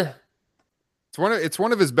 Nah. It's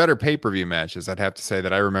one of his better pay-per-view matches, I'd have to say,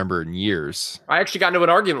 that I remember in years. I actually got into an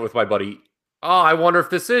argument with my buddy. I wonder if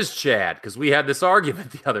this is Chad, because we had this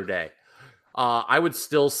argument the other day. I would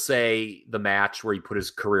still say the match where he put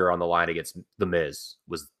his career on the line against The Miz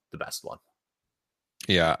was the best one.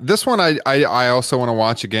 Yeah, this one I also want to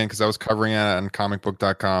watch again because I was covering it on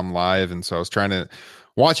comicbook.com live, and so I was trying to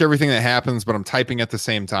watch everything that happens, but I'm typing at the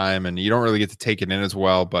same time, and you don't really get to take it in as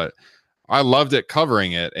well, but I loved it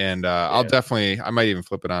covering it, and I might even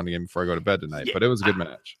flip it on again before I go to bed tonight, but it was a good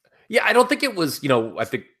match. Yeah, I don't think it was, I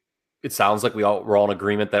think it sounds like we're all in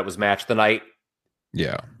agreement that it was match of the night.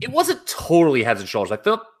 Yeah. It wasn't totally heads and shoulders. I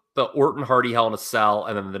thought the Orton Hardy Hell in a Cell,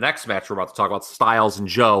 and then the next match we're about to talk about, Styles and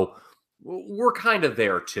Joe, we're kind of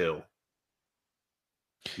there too.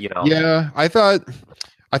 Yeah, I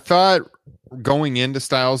thought going into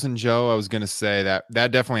Styles and Joe, I was going to say that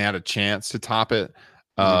definitely had a chance to top it.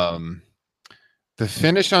 The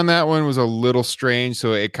finish on that one was a little strange,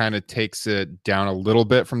 so it kind of takes it down a little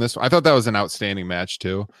bit from this one. I thought that was an outstanding match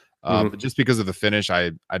too. But just because of the finish,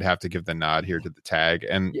 I'd have to give the nod here to the tag.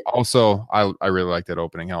 And also, I really like that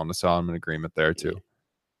opening Hell in a Cell. I'm in agreement there too.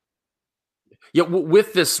 Yeah,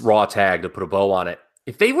 with this Raw tag, to put a bow on it,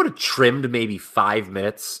 if they would have trimmed maybe 5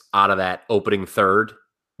 minutes out of that opening third,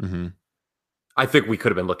 I think we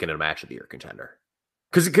could have been looking at a match of the year contender.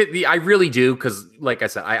 Because I really do, because like I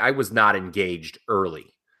said, I was not engaged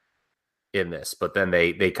early in this, but then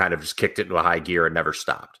they kind of just kicked it into a high gear and never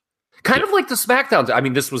stopped. Kind of like the SmackDown. I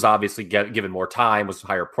mean, this was obviously given more time, was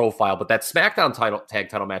higher profile, but that SmackDown tag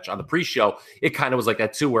title match on the pre-show, it kind of was like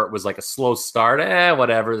that too, where it was like a slow start.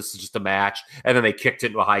 Whatever, this is just a match. And then they kicked it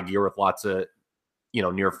into a high gear with lots of,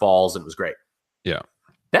 near falls, and it was great. Yeah.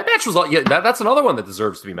 That match was, that's another one that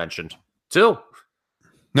deserves to be mentioned too.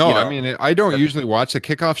 No, I mean, I don't usually watch the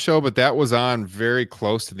kickoff show, but that was on very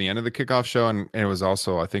close to the end of the kickoff show. And it was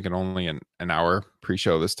also, I think, only an hour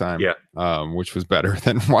pre-show this time, which was better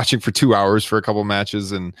than watching for 2 hours for a couple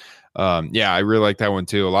matches. And I really like that one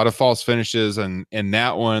too. A lot of false finishes. And in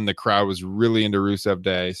that one, the crowd was really into Rusev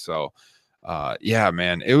Day. So,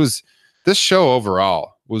 man, this show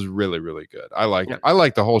overall was really, really good. I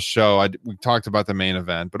like the whole show. We talked about the main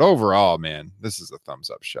event, but overall, man, this is a thumbs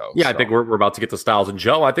up show. Yeah, so. I think we're about to get to Styles and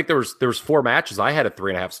Joe. I think there was 4 matches. I had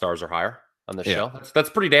 3.5 stars or higher on this show. That's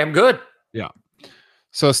pretty damn good. Yeah.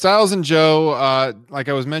 So Styles and Joe, like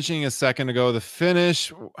I was mentioning a second ago, the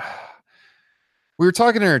finish. We were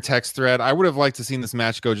talking in our text thread. I would have liked to seen this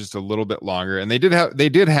match go just a little bit longer, and they did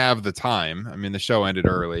have the time. I mean, the show ended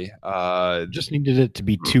early. Just needed it to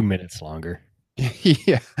be 2 minutes longer.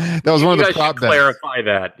 Yeah, that was one of the prop bets. Clarify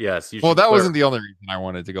that. Yes. Well, that wasn't the only reason I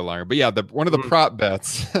wanted to go longer, but yeah, one of the prop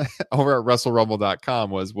bets over at WrestleRumble.com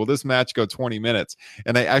was, will this match go 20 minutes?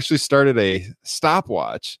 And I actually started a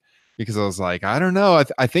stopwatch because I was like, I don't know.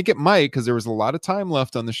 I think it might, because there was a lot of time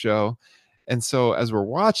left on the show. And so as we're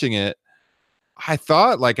watching it, I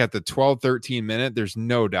thought like at the 12, 13 minute, there's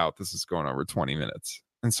no doubt this is going over 20 minutes.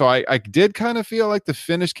 And so I did kind of feel like the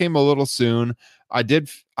finish came a little soon. I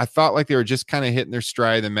thought like they were just kind of hitting their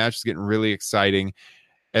stride. The match was getting really exciting.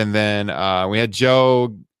 And then we had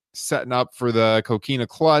Joe setting up for the Coquina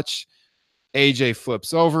clutch. AJ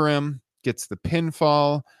flips over him, gets the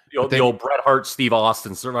pinfall. The old Bret Hart, Steve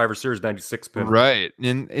Austin Survivor Series 96 pin. Right.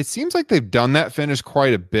 And it seems like they've done that finish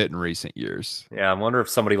quite a bit in recent years. Yeah, I wonder if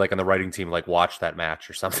somebody like on the writing team like watched that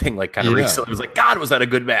match or something like kind of recently. It was like, God, was that a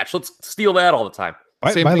good match? Let's steal that all the time.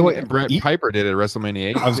 Same thing the way, Brett Piper did at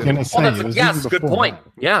WrestleMania 8. I was going to say. Yes, good point.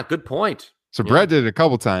 Yeah, good point. So Brett did it a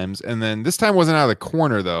couple times, and then this time wasn't out of the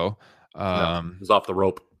corner, though. No, it was off the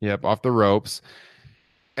rope. Yep, off the ropes.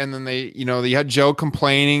 And then they had Joe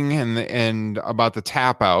complaining and about the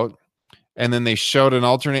tap out. And then they showed an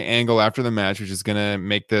alternate angle after the match, which is going to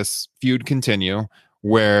make this feud continue,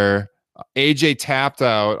 where AJ tapped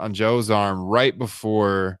out on Joe's arm right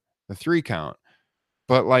before the 3 count.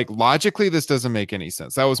 but like logically, this doesn't make any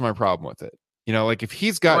sense. That was my problem with it. You know, like if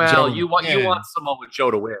he's got Joe, you want someone with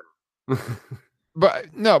Joe to win. But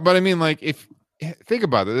I mean, like if think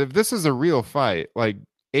about it, if this is a real fight, like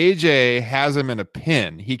AJ has him in a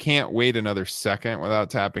pin, he can't wait another second without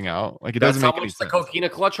tapping out. Like it doesn't make any sense. That's how much the Coquina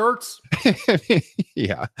clutch hurts.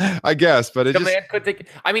 Yeah, I guess, but it man could take.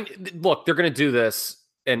 I mean, look, they're going to do this,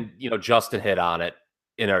 and Justin hit on it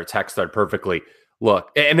in our text thread perfectly.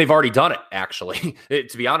 Look, and they've already done it, actually.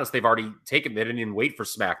 To be honest, they've already taken it. They didn't even wait for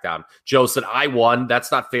SmackDown. Joe said, I won.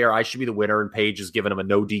 That's not fair. I should be the winner. And Paige has given him a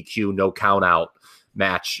no DQ, no count out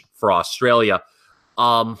match for Australia.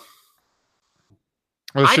 Well,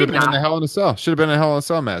 it should have been in the Hell in a Cell. Should have been a Hell in a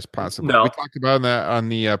Cell match, possibly. No. We talked about that on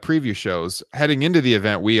the preview shows. Heading into the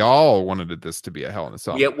event, we all wanted this to be a Hell in a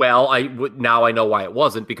Cell. Yeah, well, now I know why it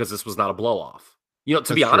wasn't, because this was not a blow-off.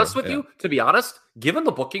 To be honest with you, given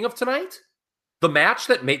the booking of tonight, the match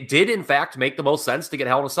that did, in fact, make the most sense to get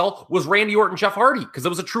Hell in a Cell was Randy Orton, Jeff Hardy, because it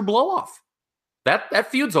was a true blow-off. That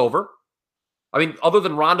feud's over. I mean, other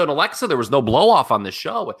than Ronda and Alexa, there was no blow-off on this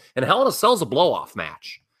show. And Hell in a Cell's a blow-off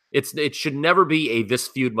match. It should never be a this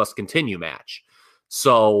feud must continue match.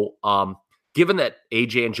 So, given that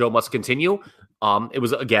AJ and Joe must continue, it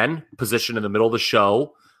was, again, positioned in the middle of the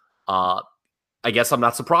show. I guess I'm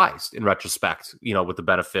not surprised in retrospect, with the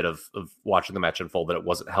benefit of watching the match unfold, that it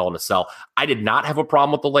wasn't Hell in a Cell. I did not have a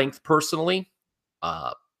problem with the length personally.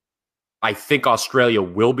 I think Australia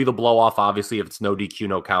will be the blow-off. Obviously, if it's no DQ,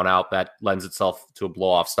 no count out, that lends itself to a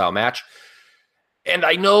blow-off style match. And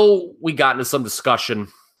I know we got into some discussion,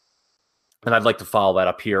 and I'd like to follow that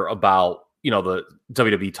up here about, the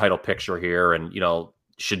WWE title picture here and,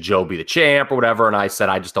 should Joe be the champ or whatever. And I said,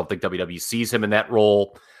 I just don't think WWE sees him in that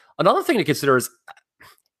role. Another thing to consider is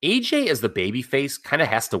AJ as the babyface kind of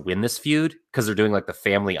has to win this feud because they're doing like the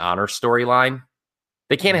family honor storyline.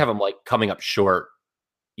 They can't have him like coming up short,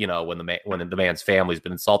 when the man's family's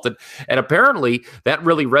been insulted. And apparently that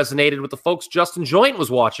really resonated with the folks Justin Joint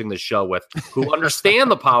was watching this show with, who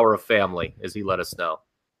understand the power of family, as he let us know.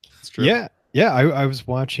 That's true. Yeah. I was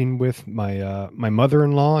watching with my my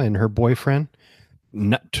mother-in-law and her boyfriend,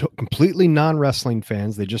 completely non-wrestling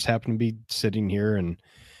fans. They just happened to be sitting here, and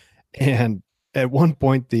at one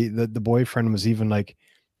point the boyfriend was even like,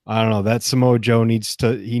 I don't know, that Samoa Joe needs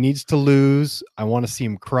to lose. I want to see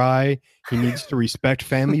him cry. He needs to respect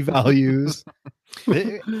family values.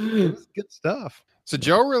 It was good stuff. So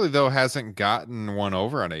Joe really, though, hasn't gotten one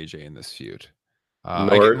over on AJ in this feud.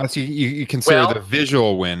 Unless you consider the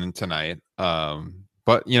visual win tonight.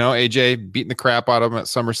 But, AJ beating the crap out of him at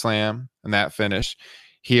SummerSlam and that finish.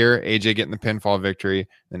 Here, AJ getting the pinfall victory.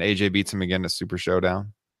 Then AJ beats him again at Super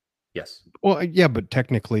Showdown. Yes. Well, yeah, but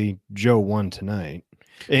technically Joe won tonight.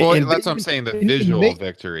 Well, and that's what I'm saying, the visual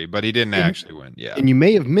victory, but he didn't actually win. Yeah. And you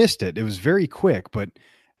may have missed it. It was very quick, but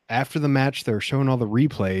after the match, they were showing all the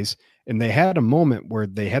replays, and they had a moment where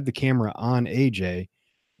they had the camera on AJ,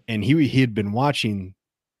 and he had been watching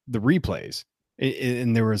the replays,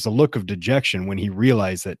 and there was a look of dejection when he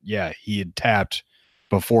realized that, yeah, he had tapped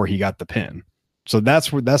before he got the pin. So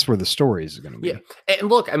that's where the story is going to be. Yeah. And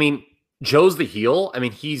look, I mean, Joe's the heel. I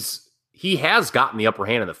mean, he has gotten the upper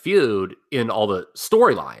hand in the feud in all the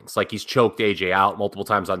storylines. Like he's choked AJ out multiple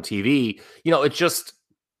times on TV.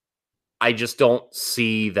 I just don't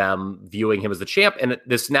see them viewing him as the champ. And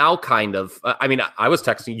this now kind of, I was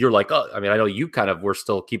texting, you're like, I know you kind of were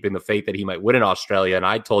still keeping the faith that he might win in Australia. And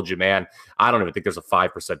I told you, man, I don't even think there's a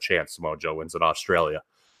 5% chance Samoa Joe wins in Australia.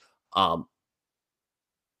 Harsh.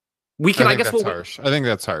 I think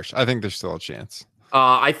that's harsh. I think there's still a chance.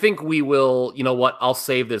 I think we will, you know what, I'll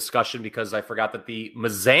save the discussion because I forgot that the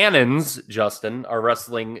Mazanins, Justin, are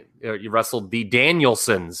wrestling, you wrestled the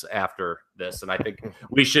Danielsons after this. And I think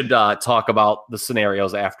we should talk about the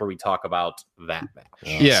scenarios after we talk about that match.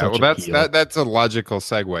 Yeah, well, that's a logical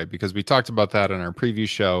segue because we talked about that in our preview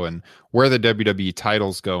show and where the WWE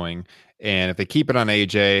title's going. And if they keep it on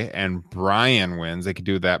AJ and Bryan wins, they could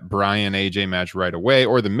do that Bryan AJ match right away,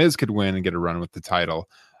 or the Miz could win and get a run with the title.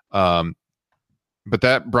 But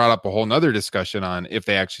that brought up a whole nother discussion on if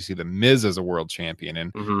they actually see the Miz as a world champion.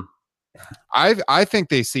 And I think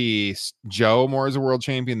they see Joe more as a world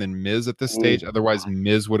champion than Miz at this stage. Otherwise,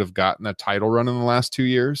 Miz would have gotten a title run in the last 2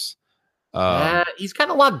 years. He's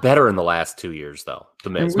gotten a lot better in the last 2 years, though.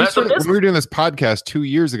 The Miz. When we were doing this podcast 2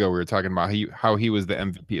 years ago, we were talking about how he was the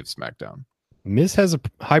MVP of SmackDown. Miz has a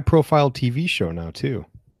high-profile TV show now, too.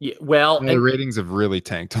 Yeah, well, the ratings have really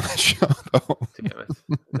tanked on that show, though. Damn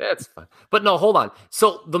it. That's fine. But no, hold on.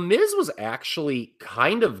 So the Miz was actually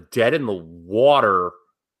kind of dead in the water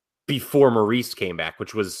before Maurice came back,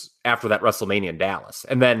 which was after that WrestleMania in Dallas.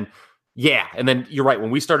 And then Yeah, and then you're right.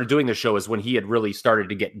 When we started doing the show is when he had really started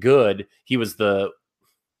to get good. He was do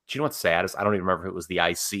you know what's sad is I don't even remember if it was the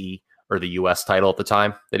IC or the US title at the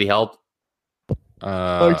time that he held.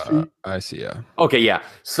 I see. Yeah. Okay, yeah.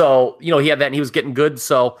 So, he had that and he was getting good.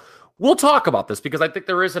 So we'll talk about this because I think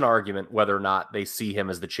there is an argument whether or not they see him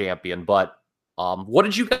as the champion. But what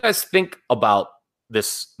did you guys think about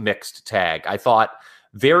this mixed tag? I thought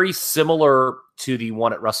very similar to the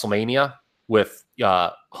one at WrestleMania with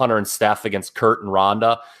Hunter and Steph against Kurt and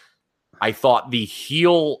Ronda. I thought the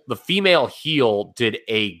female heel did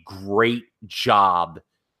a great job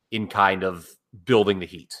in kind of building the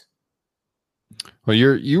heat. Well,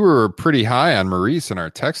 you were pretty high on Maurice in our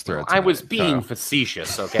text thread. I was being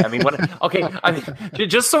facetious. Okay, I mean,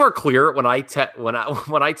 just so we're clear, when I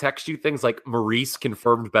text you things like Maurice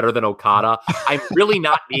confirmed better than Okada, I'm really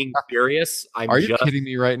not being serious. Are you kidding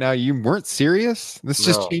me right now? You weren't serious? This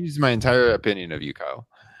just changes my entire opinion of you, Kyle.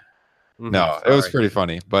 No, it was pretty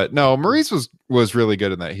funny, but no, Maurice was really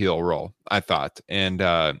good in that heel role, I thought,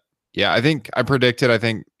 and yeah, I think I predicted. I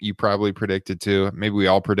think you probably predicted too. Maybe we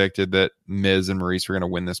all predicted that Miz and Maurice were going to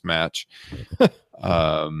win this match.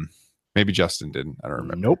 Maybe Justin didn't. I don't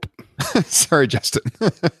remember. Nope. Sorry, Justin.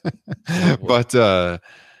 But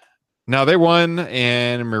now they won,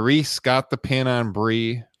 and Maurice got the pin on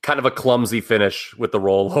Brie. Kind of a clumsy finish with the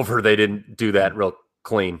rollover. They didn't do that real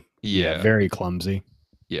clean. Yeah, very clumsy.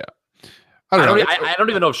 Yeah. I don't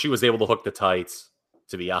even know if she was able to hook the tights.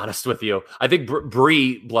 To be honest with you, I think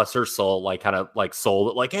Brie, bless her soul, like kind of like sold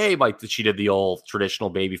it, like, hey, she did the old traditional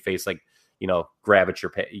baby face, like, grab at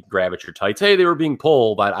your tights. Hey, they were being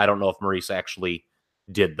pulled. I don't know if Maurice actually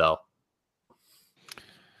did though.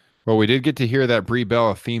 Well, we did get to hear that Brie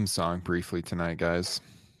Bella theme song briefly tonight, guys.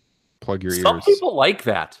 Plug your ears. Some people like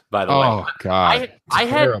that, by the way. Oh God,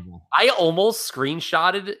 I almost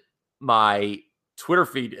screenshotted my Twitter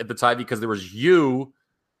feed at the time because there was you.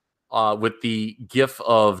 With the gif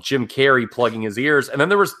of Jim Carrey plugging his ears. And then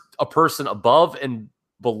there was a person above and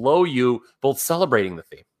below you both celebrating the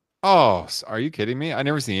theme. Oh, are you kidding me? I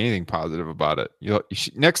never seen anything positive about it.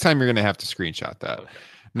 Next time you're going to have to screenshot that. Okay.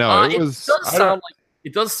 No,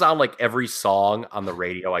 it does sound like every song on the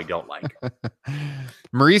radio I don't like.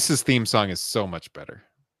 Maurice's theme song is so much better.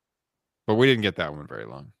 But we didn't get that one very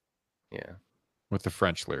long. Yeah. With the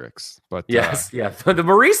French lyrics, but the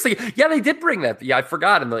Maurice thing, they did bring that. Yeah, I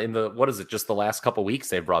forgot in the what is it? Just the last couple weeks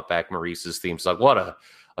they brought back Maurice's theme song. What a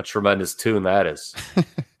tremendous tune that is.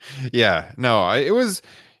 Yeah, no,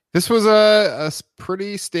 this was a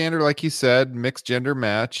pretty standard, like you said, mixed gender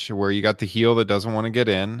match where you got the heel that doesn't want to get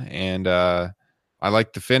in, and I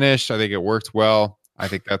like the finish. I think it worked well. I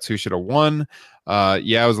think that's who should have won.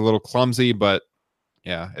 It was a little clumsy, but.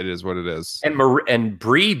 Yeah, it is what it is. And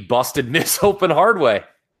Brie busted Miz open hard way.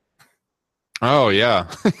 Oh yeah,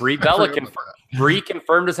 Brie Bella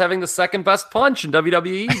confirmed as having the second best punch in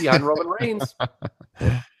WWE behind Roman Reigns.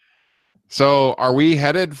 So, are we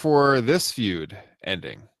headed for this feud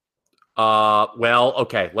ending? Well,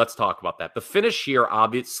 okay, let's talk about that. The finish here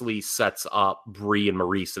obviously sets up Brie and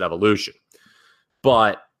Maurice at Evolution,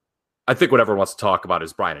 but I think what everyone wants to talk about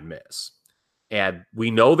is Bryan and Miz. And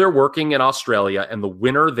we know they're working in Australia, and the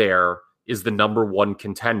winner there is the number one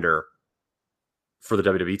contender for the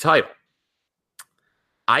WWE title.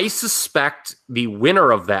 I suspect the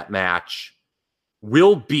winner of that match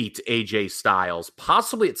will beat AJ Styles,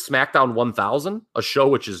 possibly at SmackDown 1000, a show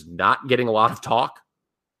which is not getting a lot of talk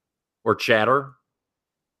or chatter,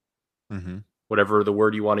 whatever the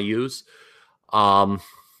word you want to use. And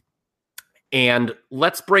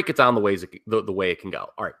let's break it down the way it can go.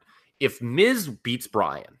 All right. If Miz beats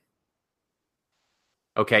Bryan,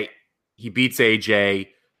 okay, he beats AJ.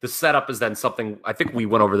 The setup is then something, I think we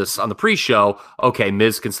went over this on the pre-show. Okay,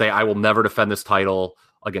 Miz can say, I will never defend this title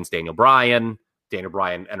against Daniel Bryan. Daniel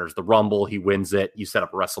Bryan enters the Rumble. He wins it. You set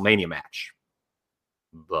up a WrestleMania match.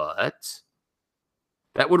 But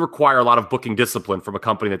that would require a lot of booking discipline from a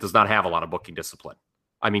company that does not have a lot of booking discipline.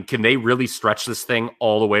 I mean, can they really stretch this thing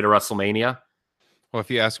all the way to WrestleMania? Well, if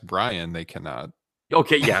you ask Bryan, they cannot.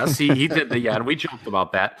 Okay, yes, he did and we joked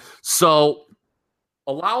about that. So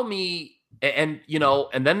allow me, and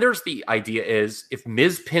then there's the idea is if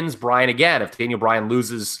Miz pins Bryan again, if Daniel Bryan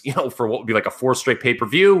loses, for what would be like a 4 straight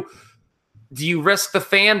pay-per-view, do you risk the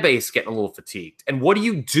fan base getting a little fatigued? And what do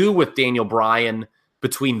you do with Daniel Bryan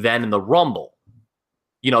between then and the Rumble?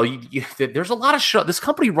 There's a lot of shows. This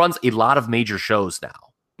company runs a lot of major shows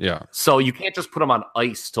now. Yeah. So you can't just put them on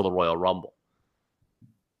ice till the Royal Rumble.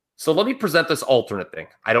 So let me present this alternate thing.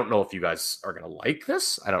 I don't know if you guys are going to like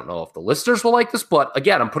this. I don't know if the listeners will like this. But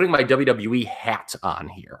again, I'm putting my WWE hat on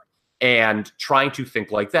here and trying to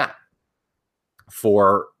think like that.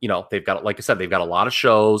 for, they've got, like I said, they've got a lot of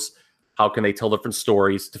shows. How can they tell different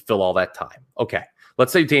stories to fill all that time? Okay.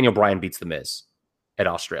 Let's say Daniel Bryan beats The Miz at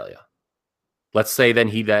Australia. Let's say then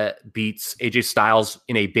he beats AJ Styles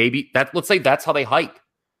in a baby. Let's say that's how they hype.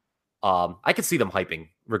 I could see them hyping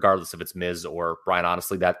regardless if it's Miz or Bryan.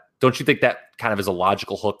 Honestly, don't you think that kind of is a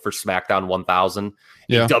logical hook for SmackDown 1000,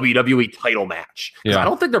 a WWE title match? Because I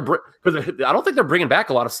don't think they're bringing back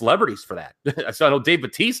a lot of celebrities for that. So I know Dave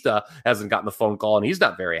Bautista hasn't gotten the phone call, and he's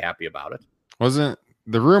not very happy about it.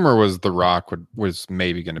 The rumor was The Rock was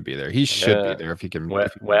maybe going to be there. He should be there if he can. From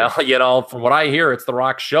what I hear, it's The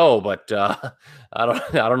Rock's show, but I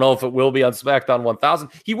don't know if it will be on SmackDown 1000.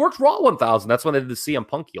 He worked Raw 1000. That's when they did the CM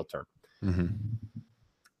Punk heel turn. Mm-hmm.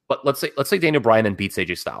 But let's say Daniel Bryan then beats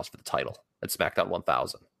AJ Styles for the title at SmackDown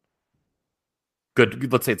 1000.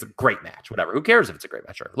 Good. Let's say it's a great match. Whatever. Who cares if it's a great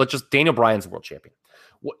match? Let's just Daniel Bryan's world champion.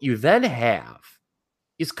 What you then have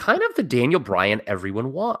is kind of the Daniel Bryan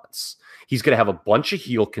everyone wants. He's going to have a bunch of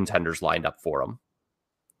heel contenders lined up for him.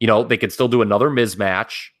 They could still do another Miz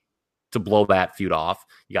match to blow that feud off.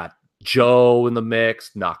 You got Joe in the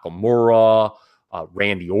mix, Nakamura,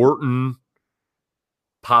 Randy Orton,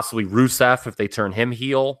 possibly Rusev if they turn him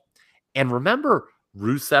heel. And remember,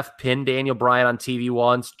 Rusev pinned Daniel Bryan on TV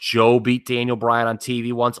once. Joe beat Daniel Bryan on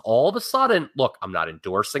TV once. All of a sudden, look, I'm not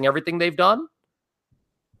endorsing everything they've done,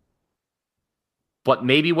 but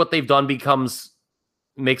maybe what they've done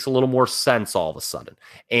makes a little more sense all of a sudden.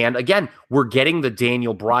 And again, we're getting the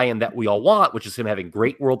Daniel Bryan that we all want, which is him having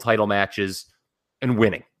great world title matches and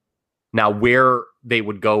winning. Now, where they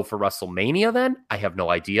would go for WrestleMania then, I have no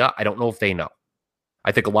idea. I don't know if they know.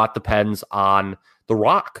 I think a lot depends on The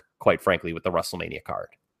Rock, quite frankly, with the WrestleMania card.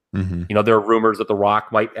 Mm-hmm. There are rumors that The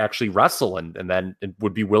Rock might actually wrestle and then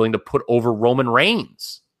would be willing to put over Roman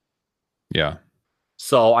Reigns. Yeah.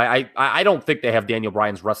 So I don't think they have Daniel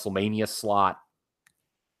Bryan's WrestleMania slot.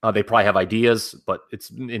 They probably have ideas, but it's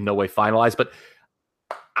in no way finalized. But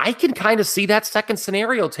I can kind of see that second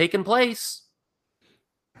scenario taking place.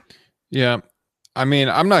 Yeah. I mean,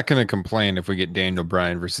 I'm not going to complain if we get Daniel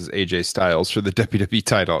Bryan versus AJ Styles for the WWE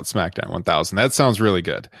title at SmackDown 1000. That sounds really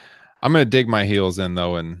good. I'm going to dig my heels in,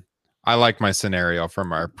 though, and I like my scenario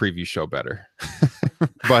from our preview show better.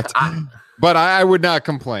 But I would not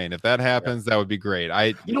complain. If that happens, that would be great.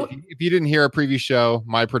 If you didn't hear our preview show,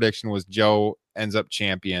 my prediction was Joe ends up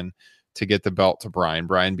champion to get the belt to Bryan.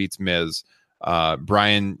 Bryan beats Miz.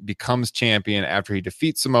 Bryan becomes champion after he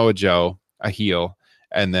defeats Samoa Joe, a heel,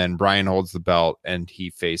 and then Bryan holds the belt and he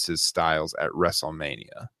faces Styles at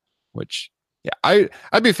WrestleMania, which, I'd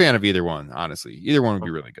be a fan of either one, honestly. Either one would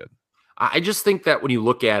be really good. I just think that when you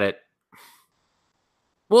look at it,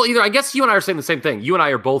 well, I guess you and I are saying the same thing. You and I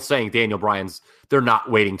are both saying Daniel Bryan's, they're not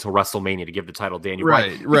waiting till WrestleMania to give the title to Daniel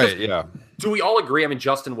Bryan. Right, yeah. Do we all agree? I mean,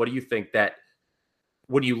 Justin, what do you think that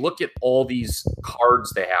when you look at all these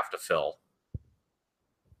cards they have to fill,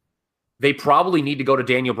 they probably need to go to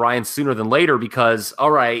Daniel Bryan sooner than later because,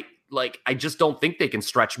 all right, I just don't think they can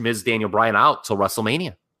stretch Ms. Daniel Bryan out till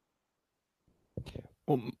WrestleMania.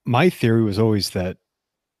 Well, my theory was always that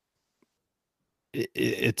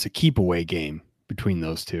it's a keep away game between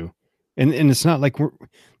those two. And it's not like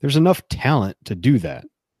there's enough talent to do that,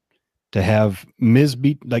 to have Miz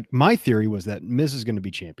beat. My theory was that Miz is going to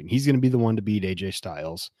be champion. He's going to be the one to beat AJ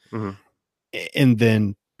Styles. Mm-hmm. And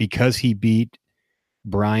then because he beat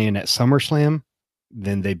Bryan at SummerSlam,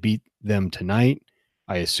 then they beat them tonight.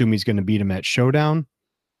 I assume he's going to beat him at Showdown.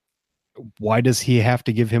 Why does he have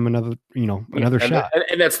to give him another shot?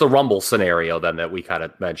 And that's the Rumble scenario then that we kind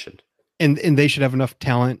of mentioned. And they should have enough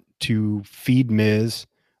talent to feed Miz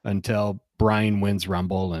until Bryan wins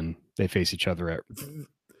Rumble and they face each other at.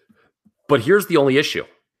 But here's the only issue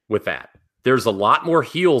with that. There's a lot more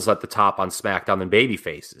heels at the top on SmackDown than baby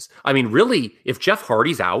faces. I mean, really, if Jeff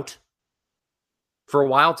Hardy's out for a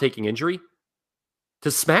while taking injury,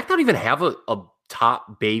 does SmackDown even have a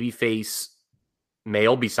top baby face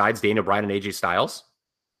male besides Daniel Bryan and AJ Styles?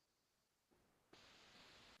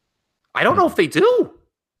 I don't know if they do.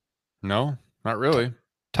 No, not really.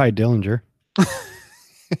 Ty Dillinger.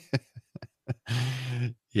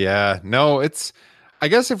 Yeah, no, it's, I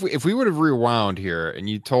guess if we would have rewound here and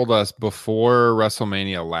you told us before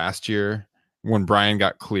WrestleMania last year when Bryan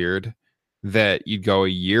got cleared that you'd go a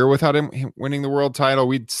year without him winning the world title,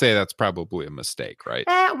 we'd say that's probably a mistake, right?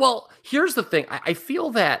 Well, here's the thing. I feel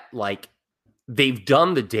that they've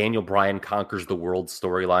done the Daniel Bryan conquers the world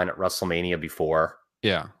storyline at WrestleMania before.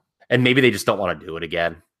 Yeah. And maybe they just don't want to do it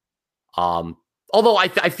again. Although I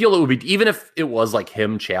feel it would be, even if it was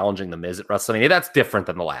him challenging the Miz at WrestleMania, that's different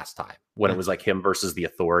than the last time when it was him versus the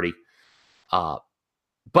Authority. But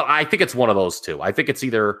I think it's one of those two. I think it's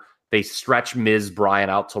either They stretch Miz Bryan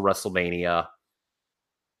out till WrestleMania.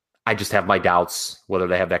 I just have my doubts whether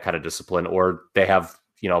they have that kind of discipline or they have,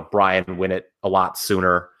 Bryan win it a lot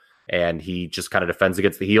sooner and he just kind of defends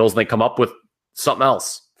against the heels and they come up with something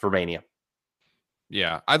else for Mania.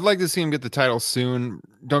 Yeah, I'd like to see him get the title soon.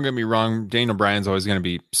 Don't get me wrong, Daniel Bryan's always going to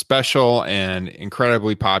be special and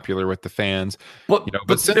incredibly popular with the fans. But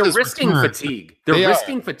they're risking fatigue. They're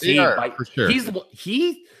risking fatigue by for sure.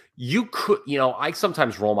 You could, I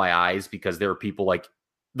sometimes roll my eyes because there are people like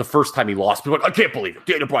the first time he lost, people are like, I can't believe it.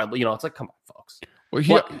 Daniel Bryan, it's like, come on, folks.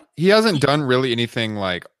 Well, he hasn't done really anything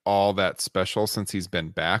like all that special since he's been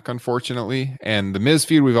back, unfortunately. And the Miz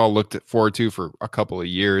feud we've all looked forward to for a couple of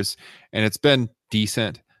years, and it's been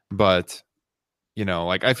decent, but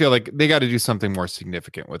I feel like they got to do something more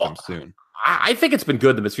significant with him soon. I think it's been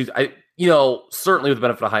good, the Miz feud. Certainly with the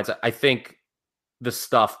benefit of hindsight, I think the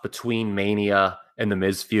stuff between Mania and the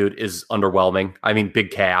Miz feud is underwhelming. I mean,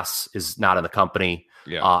 Big Cass is not in the company.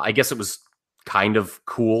 Yeah. I guess it was kind of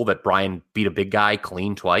cool that Bryan beat a big guy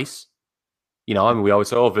clean twice. We always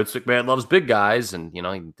say, Vince McMahon loves big guys, and he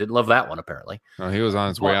didn't love that one apparently. No, he was on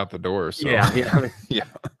his way out the door. So. Yeah.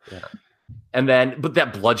 And then, but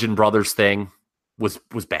that Bludgeon Brothers thing was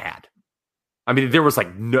bad. I mean, there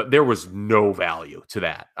was no value to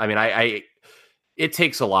that. I mean, it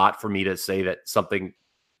takes a lot for me to say that something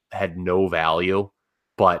had no value,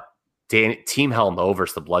 but Team Hell No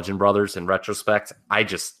versus the Bludgeon Brothers in retrospect,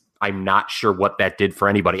 I'm not sure what that did for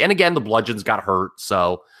anybody. And again, the Bludgeons got hurt,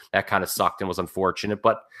 so that kind of sucked and was unfortunate,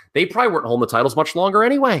 but they probably weren't holding the titles much longer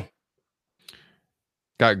anyway.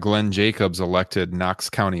 Got Glenn Jacobs elected Knox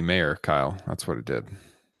County mayor, Kyle. That's what it did.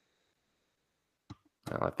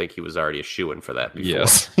 Well, I think he was already a shoo-in for that before.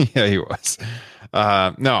 Yes. Yeah, he was.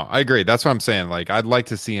 No, I agree. That's what I'm saying. Like, I'd like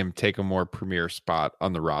to see him take a more premier spot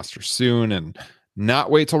on the roster soon and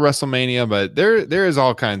not wait till WrestleMania, but there is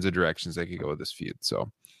all kinds of directions they could go with this feud.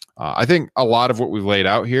 So I think a lot of what we've laid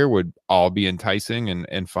out here would all be enticing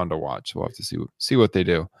and fun to watch. We'll have to see what they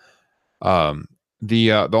do.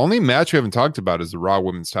 The only match we haven't talked about is the Raw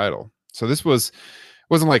Women's title. So this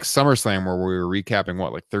wasn't like SummerSlam where we were recapping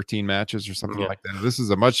like 13 matches or something like that. This is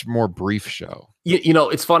a much more brief show.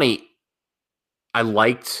 It's funny.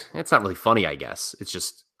 It's not really funny, I guess. It's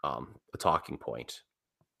just a talking point.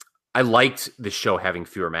 I liked the show having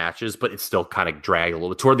fewer matches, but it still kind of dragged a little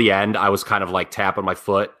bit. Toward the end, I was kind of like tapping my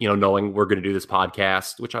foot, knowing we're going to do this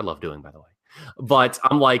podcast, which I love doing, by the way. But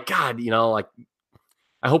I'm like, God,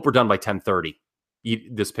 I hope we're done by 10:30,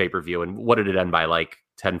 this pay-per-view. And what did it end by? Like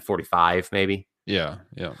 10:45, maybe? Yeah.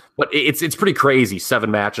 But it's pretty crazy. 7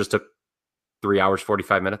 matches took 3 hours,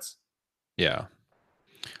 45 minutes. Yeah.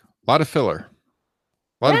 A lot of filler.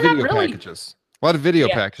 A lot of video packages. A lot of video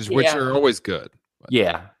packages, which are always good.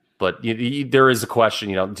 Yeah. But there is a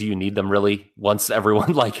question, do you need them really once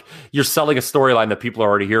everyone, you're selling a storyline that people are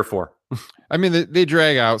already here for? I mean, they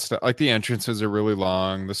drag out stuff. Like the entrances are really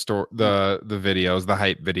long. The videos, the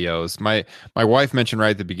hype videos. My wife mentioned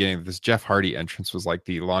right at the beginning that this Jeff Hardy entrance was like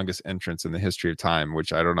the longest entrance in the history of time,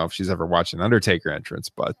 which I don't know if she's ever watched an Undertaker entrance,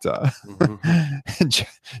 but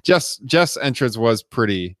Jeff's entrance was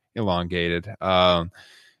pretty elongated.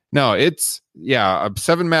 No, it's a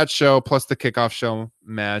 7-match show plus the kickoff show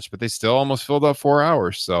match, but they still almost filled up 4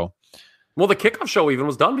 hours. So, well, the kickoff show even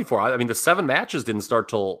was done before. I mean, the 7 matches didn't start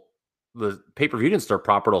till the pay-per-view didn't start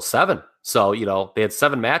proper till 7. So, they had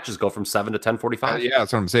 7 matches go from 7 to 10:45. Yeah,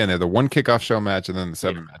 that's what I'm saying. They had the 1 kickoff show match and then the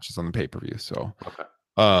 7 matches on the pay-per-view. So, okay.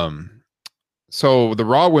 So the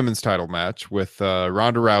Raw Women's title match with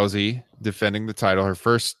Ronda Rousey defending the title, her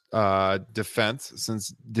first defense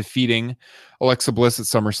since defeating Alexa Bliss at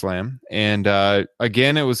SummerSlam. And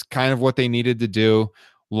again, it was kind of what they needed to do.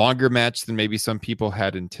 Longer match than maybe some people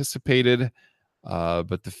had anticipated.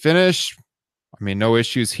 But the finish, I mean, no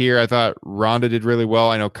issues here. I thought Ronda did really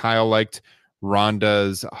well. I know Kyle liked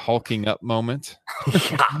Ronda's hulking up moment.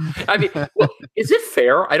 Yeah. I mean, well, is it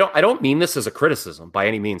fair? I don't mean this as a criticism by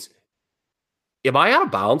any means. Am I out of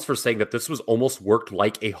bounds for saying that this was almost worked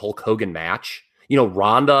like a Hulk Hogan match?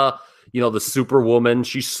 Ronda, the Superwoman,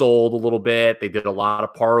 she sold a little bit. They did a lot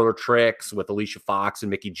of parlor tricks with Alicia Fox and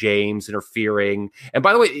Mickie James interfering. And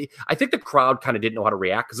by the way, I think the crowd kind of didn't know how to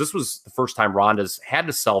react because this was the first time Ronda's had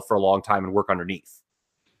to sell for a long time and work underneath.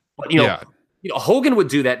 But, Hogan would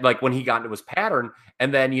do that like when he got into his pattern.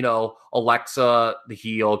 And then, Alexa, the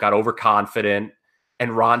heel, got overconfident.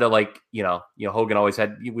 And Ronda, Hogan always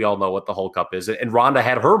had, we all know what the Hulk up is. And Ronda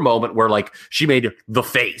had her moment where she made the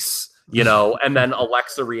face, and then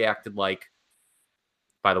Alexa reacted by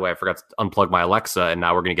the way, I forgot to unplug my Alexa and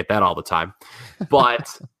now we're going to get that all the time.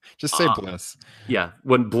 But just say Bliss. Yeah.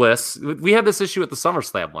 When Bliss, we had this issue at the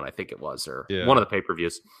SummerSlam one, I think it was, or one of the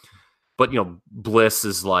pay-per-views. But Bliss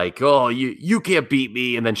is like, oh, you can't beat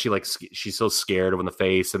me, and then she's so scared of in the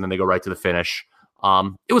face, and then they go right to the finish.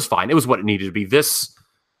 It was fine. It was what it needed to be. This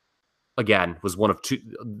again was one of two,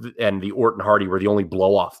 and the Orton Hardy were the only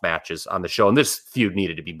blow off matches on the show, and this feud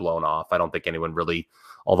needed to be blown off. I don't think anyone really,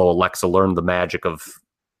 although Alexa learned the magic of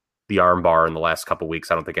the armbar in the last couple of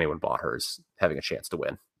weeks, I don't think anyone bought her as having a chance to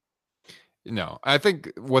win. No, I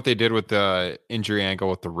think what they did with the injury angle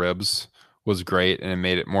with the ribs was great, and it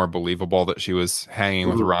made it more believable that she was hanging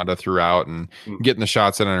with Ronda throughout and getting the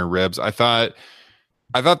shots in on her ribs. I thought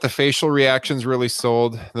the facial reactions really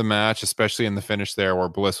sold the match, especially in the finish there where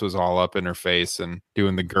Bliss was all up in her face and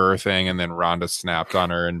doing the grr thing, and then Ronda snapped on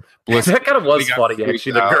her, and Bliss that kind of was funny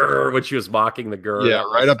actually, the grr, when she was mocking the grr. Yeah,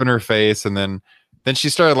 right up in her face, and then she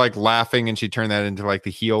started like laughing, and she turned that into like the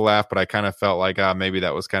heel laugh, but I kind of felt like maybe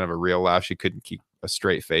that was kind of a real laugh. She couldn't keep a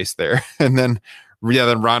straight face there. And then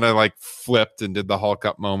Ronda like flipped and did the Hulk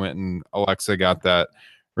up moment, and Alexa got that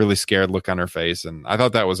really scared look on her face. And I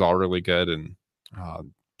thought that was all really good, and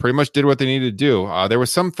pretty much did what they needed to do. There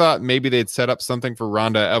was some thought maybe they'd set up something for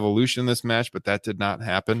Ronda Evolution in this match, but that did not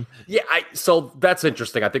happen. Yeah, so that's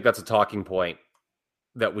interesting. I think that's a talking point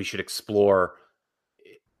that we should explore.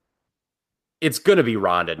 It's going to be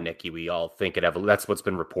Ronda and Nikki. We all think that's what's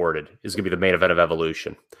been reported is going to be the main event of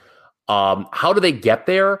Evolution. How do they get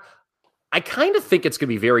there? I kind of think it's going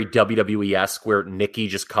to be very WWE-esque where Nikki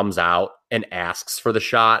just comes out and asks for the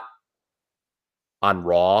shot on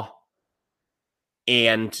Raw.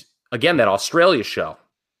 And again, that Australia show,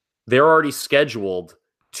 they're already scheduled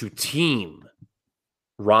to team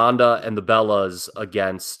Ronda and the Bellas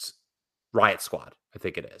against Riot Squad, I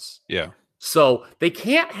think it is. Yeah. So they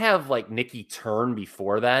can't have like Nikki turn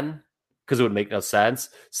before then because it would make no sense.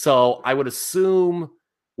 So I would assume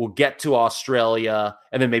we'll get to Australia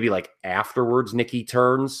and then maybe like afterwards Nikki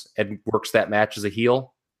turns and works that match as a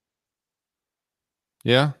heel.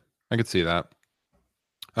 Yeah, I could see that.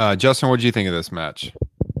 Justin, what did you think of this match?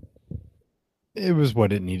 It was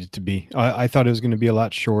what it needed to be. I thought it was going to be a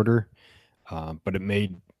lot shorter, but it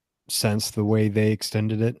made sense the way they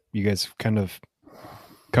extended it. You guys kind of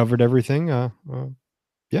covered everything. Yeah,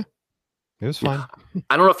 it was fine.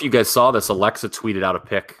 I don't know if you guys saw this. Alexa tweeted out a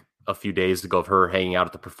pic a few days ago of her hanging out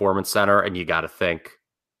at the Performance Center, and you got to think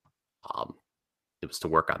it was to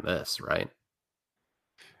work on this, right?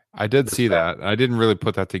 I did see that. I didn't really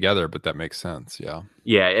put that together, but that makes sense. Yeah.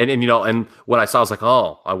 Yeah. And when I saw, I was like,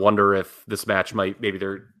 oh, I wonder if this match maybe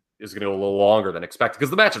there is going to go a little longer than expected because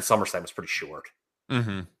the match at SummerSlam was pretty short,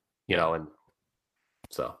 and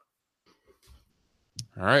so.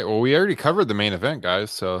 All right. Well, we already covered the main event,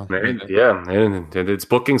 guys. So and its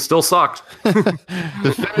booking still sucked.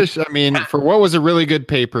 The finish, I mean, for what was a really good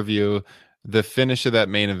pay-per-view, the finish of that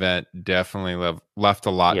main event definitely left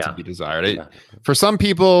a lot to be desired. For some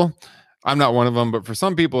people, I'm not one of them, but for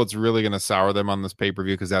some people, it's really going to sour them on this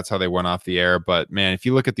pay-per-view because that's how they went off the air. But man, if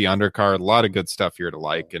you look at the undercard, a lot of good stuff here to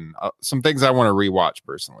like, and some things I want to rewatch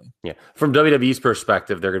personally. Yeah, from WWE's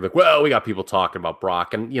perspective, they're going to be like, well, we got people talking about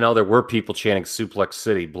Brock, and there were people chanting Suplex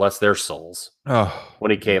City, bless their souls, when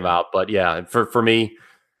he came out. But yeah, for me,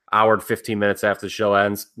 hour and 15 minutes after the show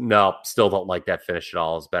ends, no, still don't like that finish at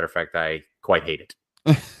all. As a matter of fact, I quite hate it.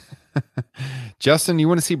 Justin, you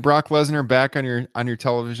want to see Brock Lesnar back on your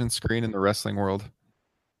television screen in the wrestling world?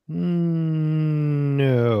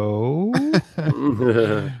 No.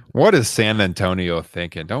 What is San Antonio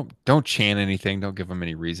thinking? Don't chant anything. Don't give him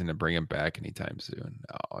any reason to bring him back anytime soon.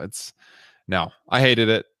 No, I hated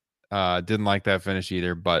it. Didn't like that finish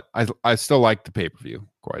either, but I still like the pay-per-view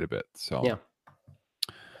quite a bit. So yeah.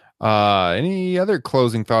 Any other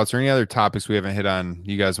closing thoughts or any other topics we haven't hit on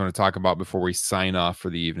you guys want to talk about before we sign off for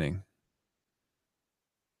the evening?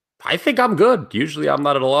 I think I'm good. Usually I'm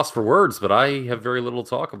not at a loss for words, but I have very little to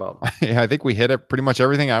talk about. Yeah, I think we hit up pretty much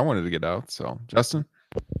everything I wanted to get out. So, Justin?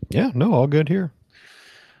 Yeah, no, all good here.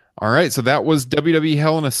 All right, so that was WWE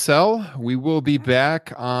Hell in a Cell. We will be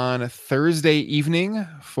back on Thursday evening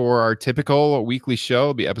for our typical weekly show.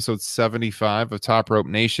 It'll be episode 75 of Top Rope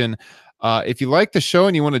Nation. If you like the show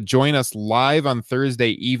and you want to join us live on Thursday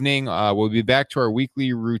evening, we'll be back to our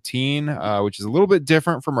weekly routine, which is a little bit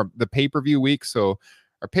different from the pay-per-view week. So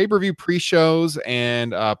our pay-per-view pre-shows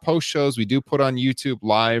and post-shows, we do put on YouTube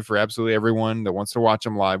live for absolutely everyone that wants to watch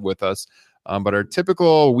them live with us. But our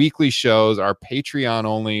typical weekly shows are Patreon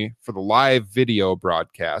only for the live video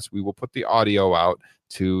broadcast. We will put the audio out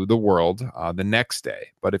to the world the next day.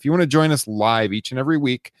 But if you want to join us live each and every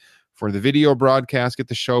week for the video broadcast, get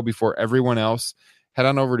the show before everyone else, head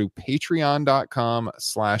on over to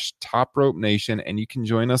patreon.com/Top Rope Nation, and you can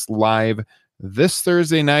join us live this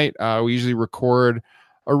Thursday night. We usually record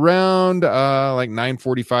around like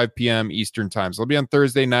 9:45 p.m. Eastern time. So it'll be on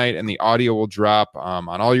Thursday night, and the audio will drop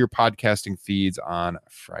on all your podcasting feeds on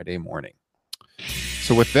Friday morning.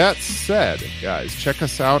 So with that said, guys, check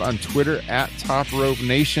us out on Twitter at Top Rope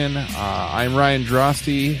Nation. I'm Ryan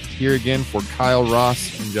Drosty here again for Kyle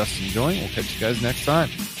Ross and Justin Joint. We'll catch you guys next time.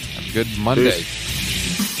 Have a good Monday. Peace.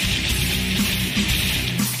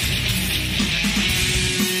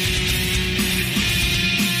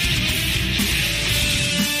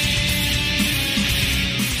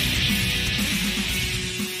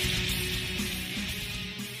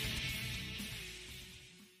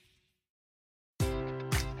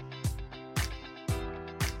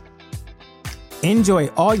 Enjoy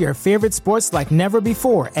all your favorite sports like never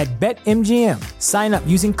before at BetMGM. Sign up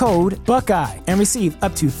using code Buckeye and receive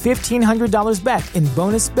up to $1,500 back in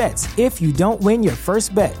bonus bets if you don't win your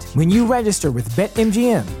first bet. When you register with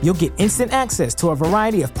BetMGM, you'll get instant access to a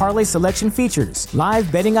variety of parlay selection features,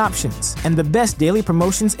 live betting options, and the best daily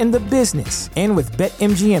promotions in the business. And with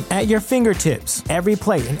BetMGM at your fingertips, every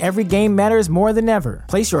play and every game matters more than ever.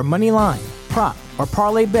 Place your money line, prop, or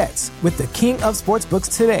parlay bets with the king of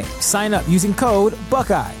sportsbooks today. Sign up using code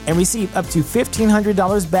Buckeye and receive up to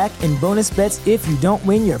 $1,500 back in bonus bets if you don't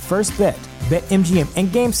win your first bet. BetMGM and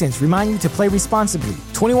GameSense remind you to play responsibly.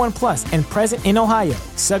 21 plus and present in Ohio,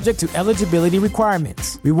 subject to eligibility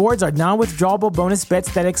requirements. Rewards are non-withdrawable bonus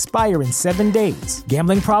bets that expire in 7 days.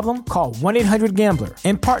 Gambling problem? Call 1-800-GAMBLER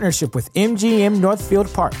in partnership with MGM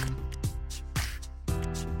Northfield Park.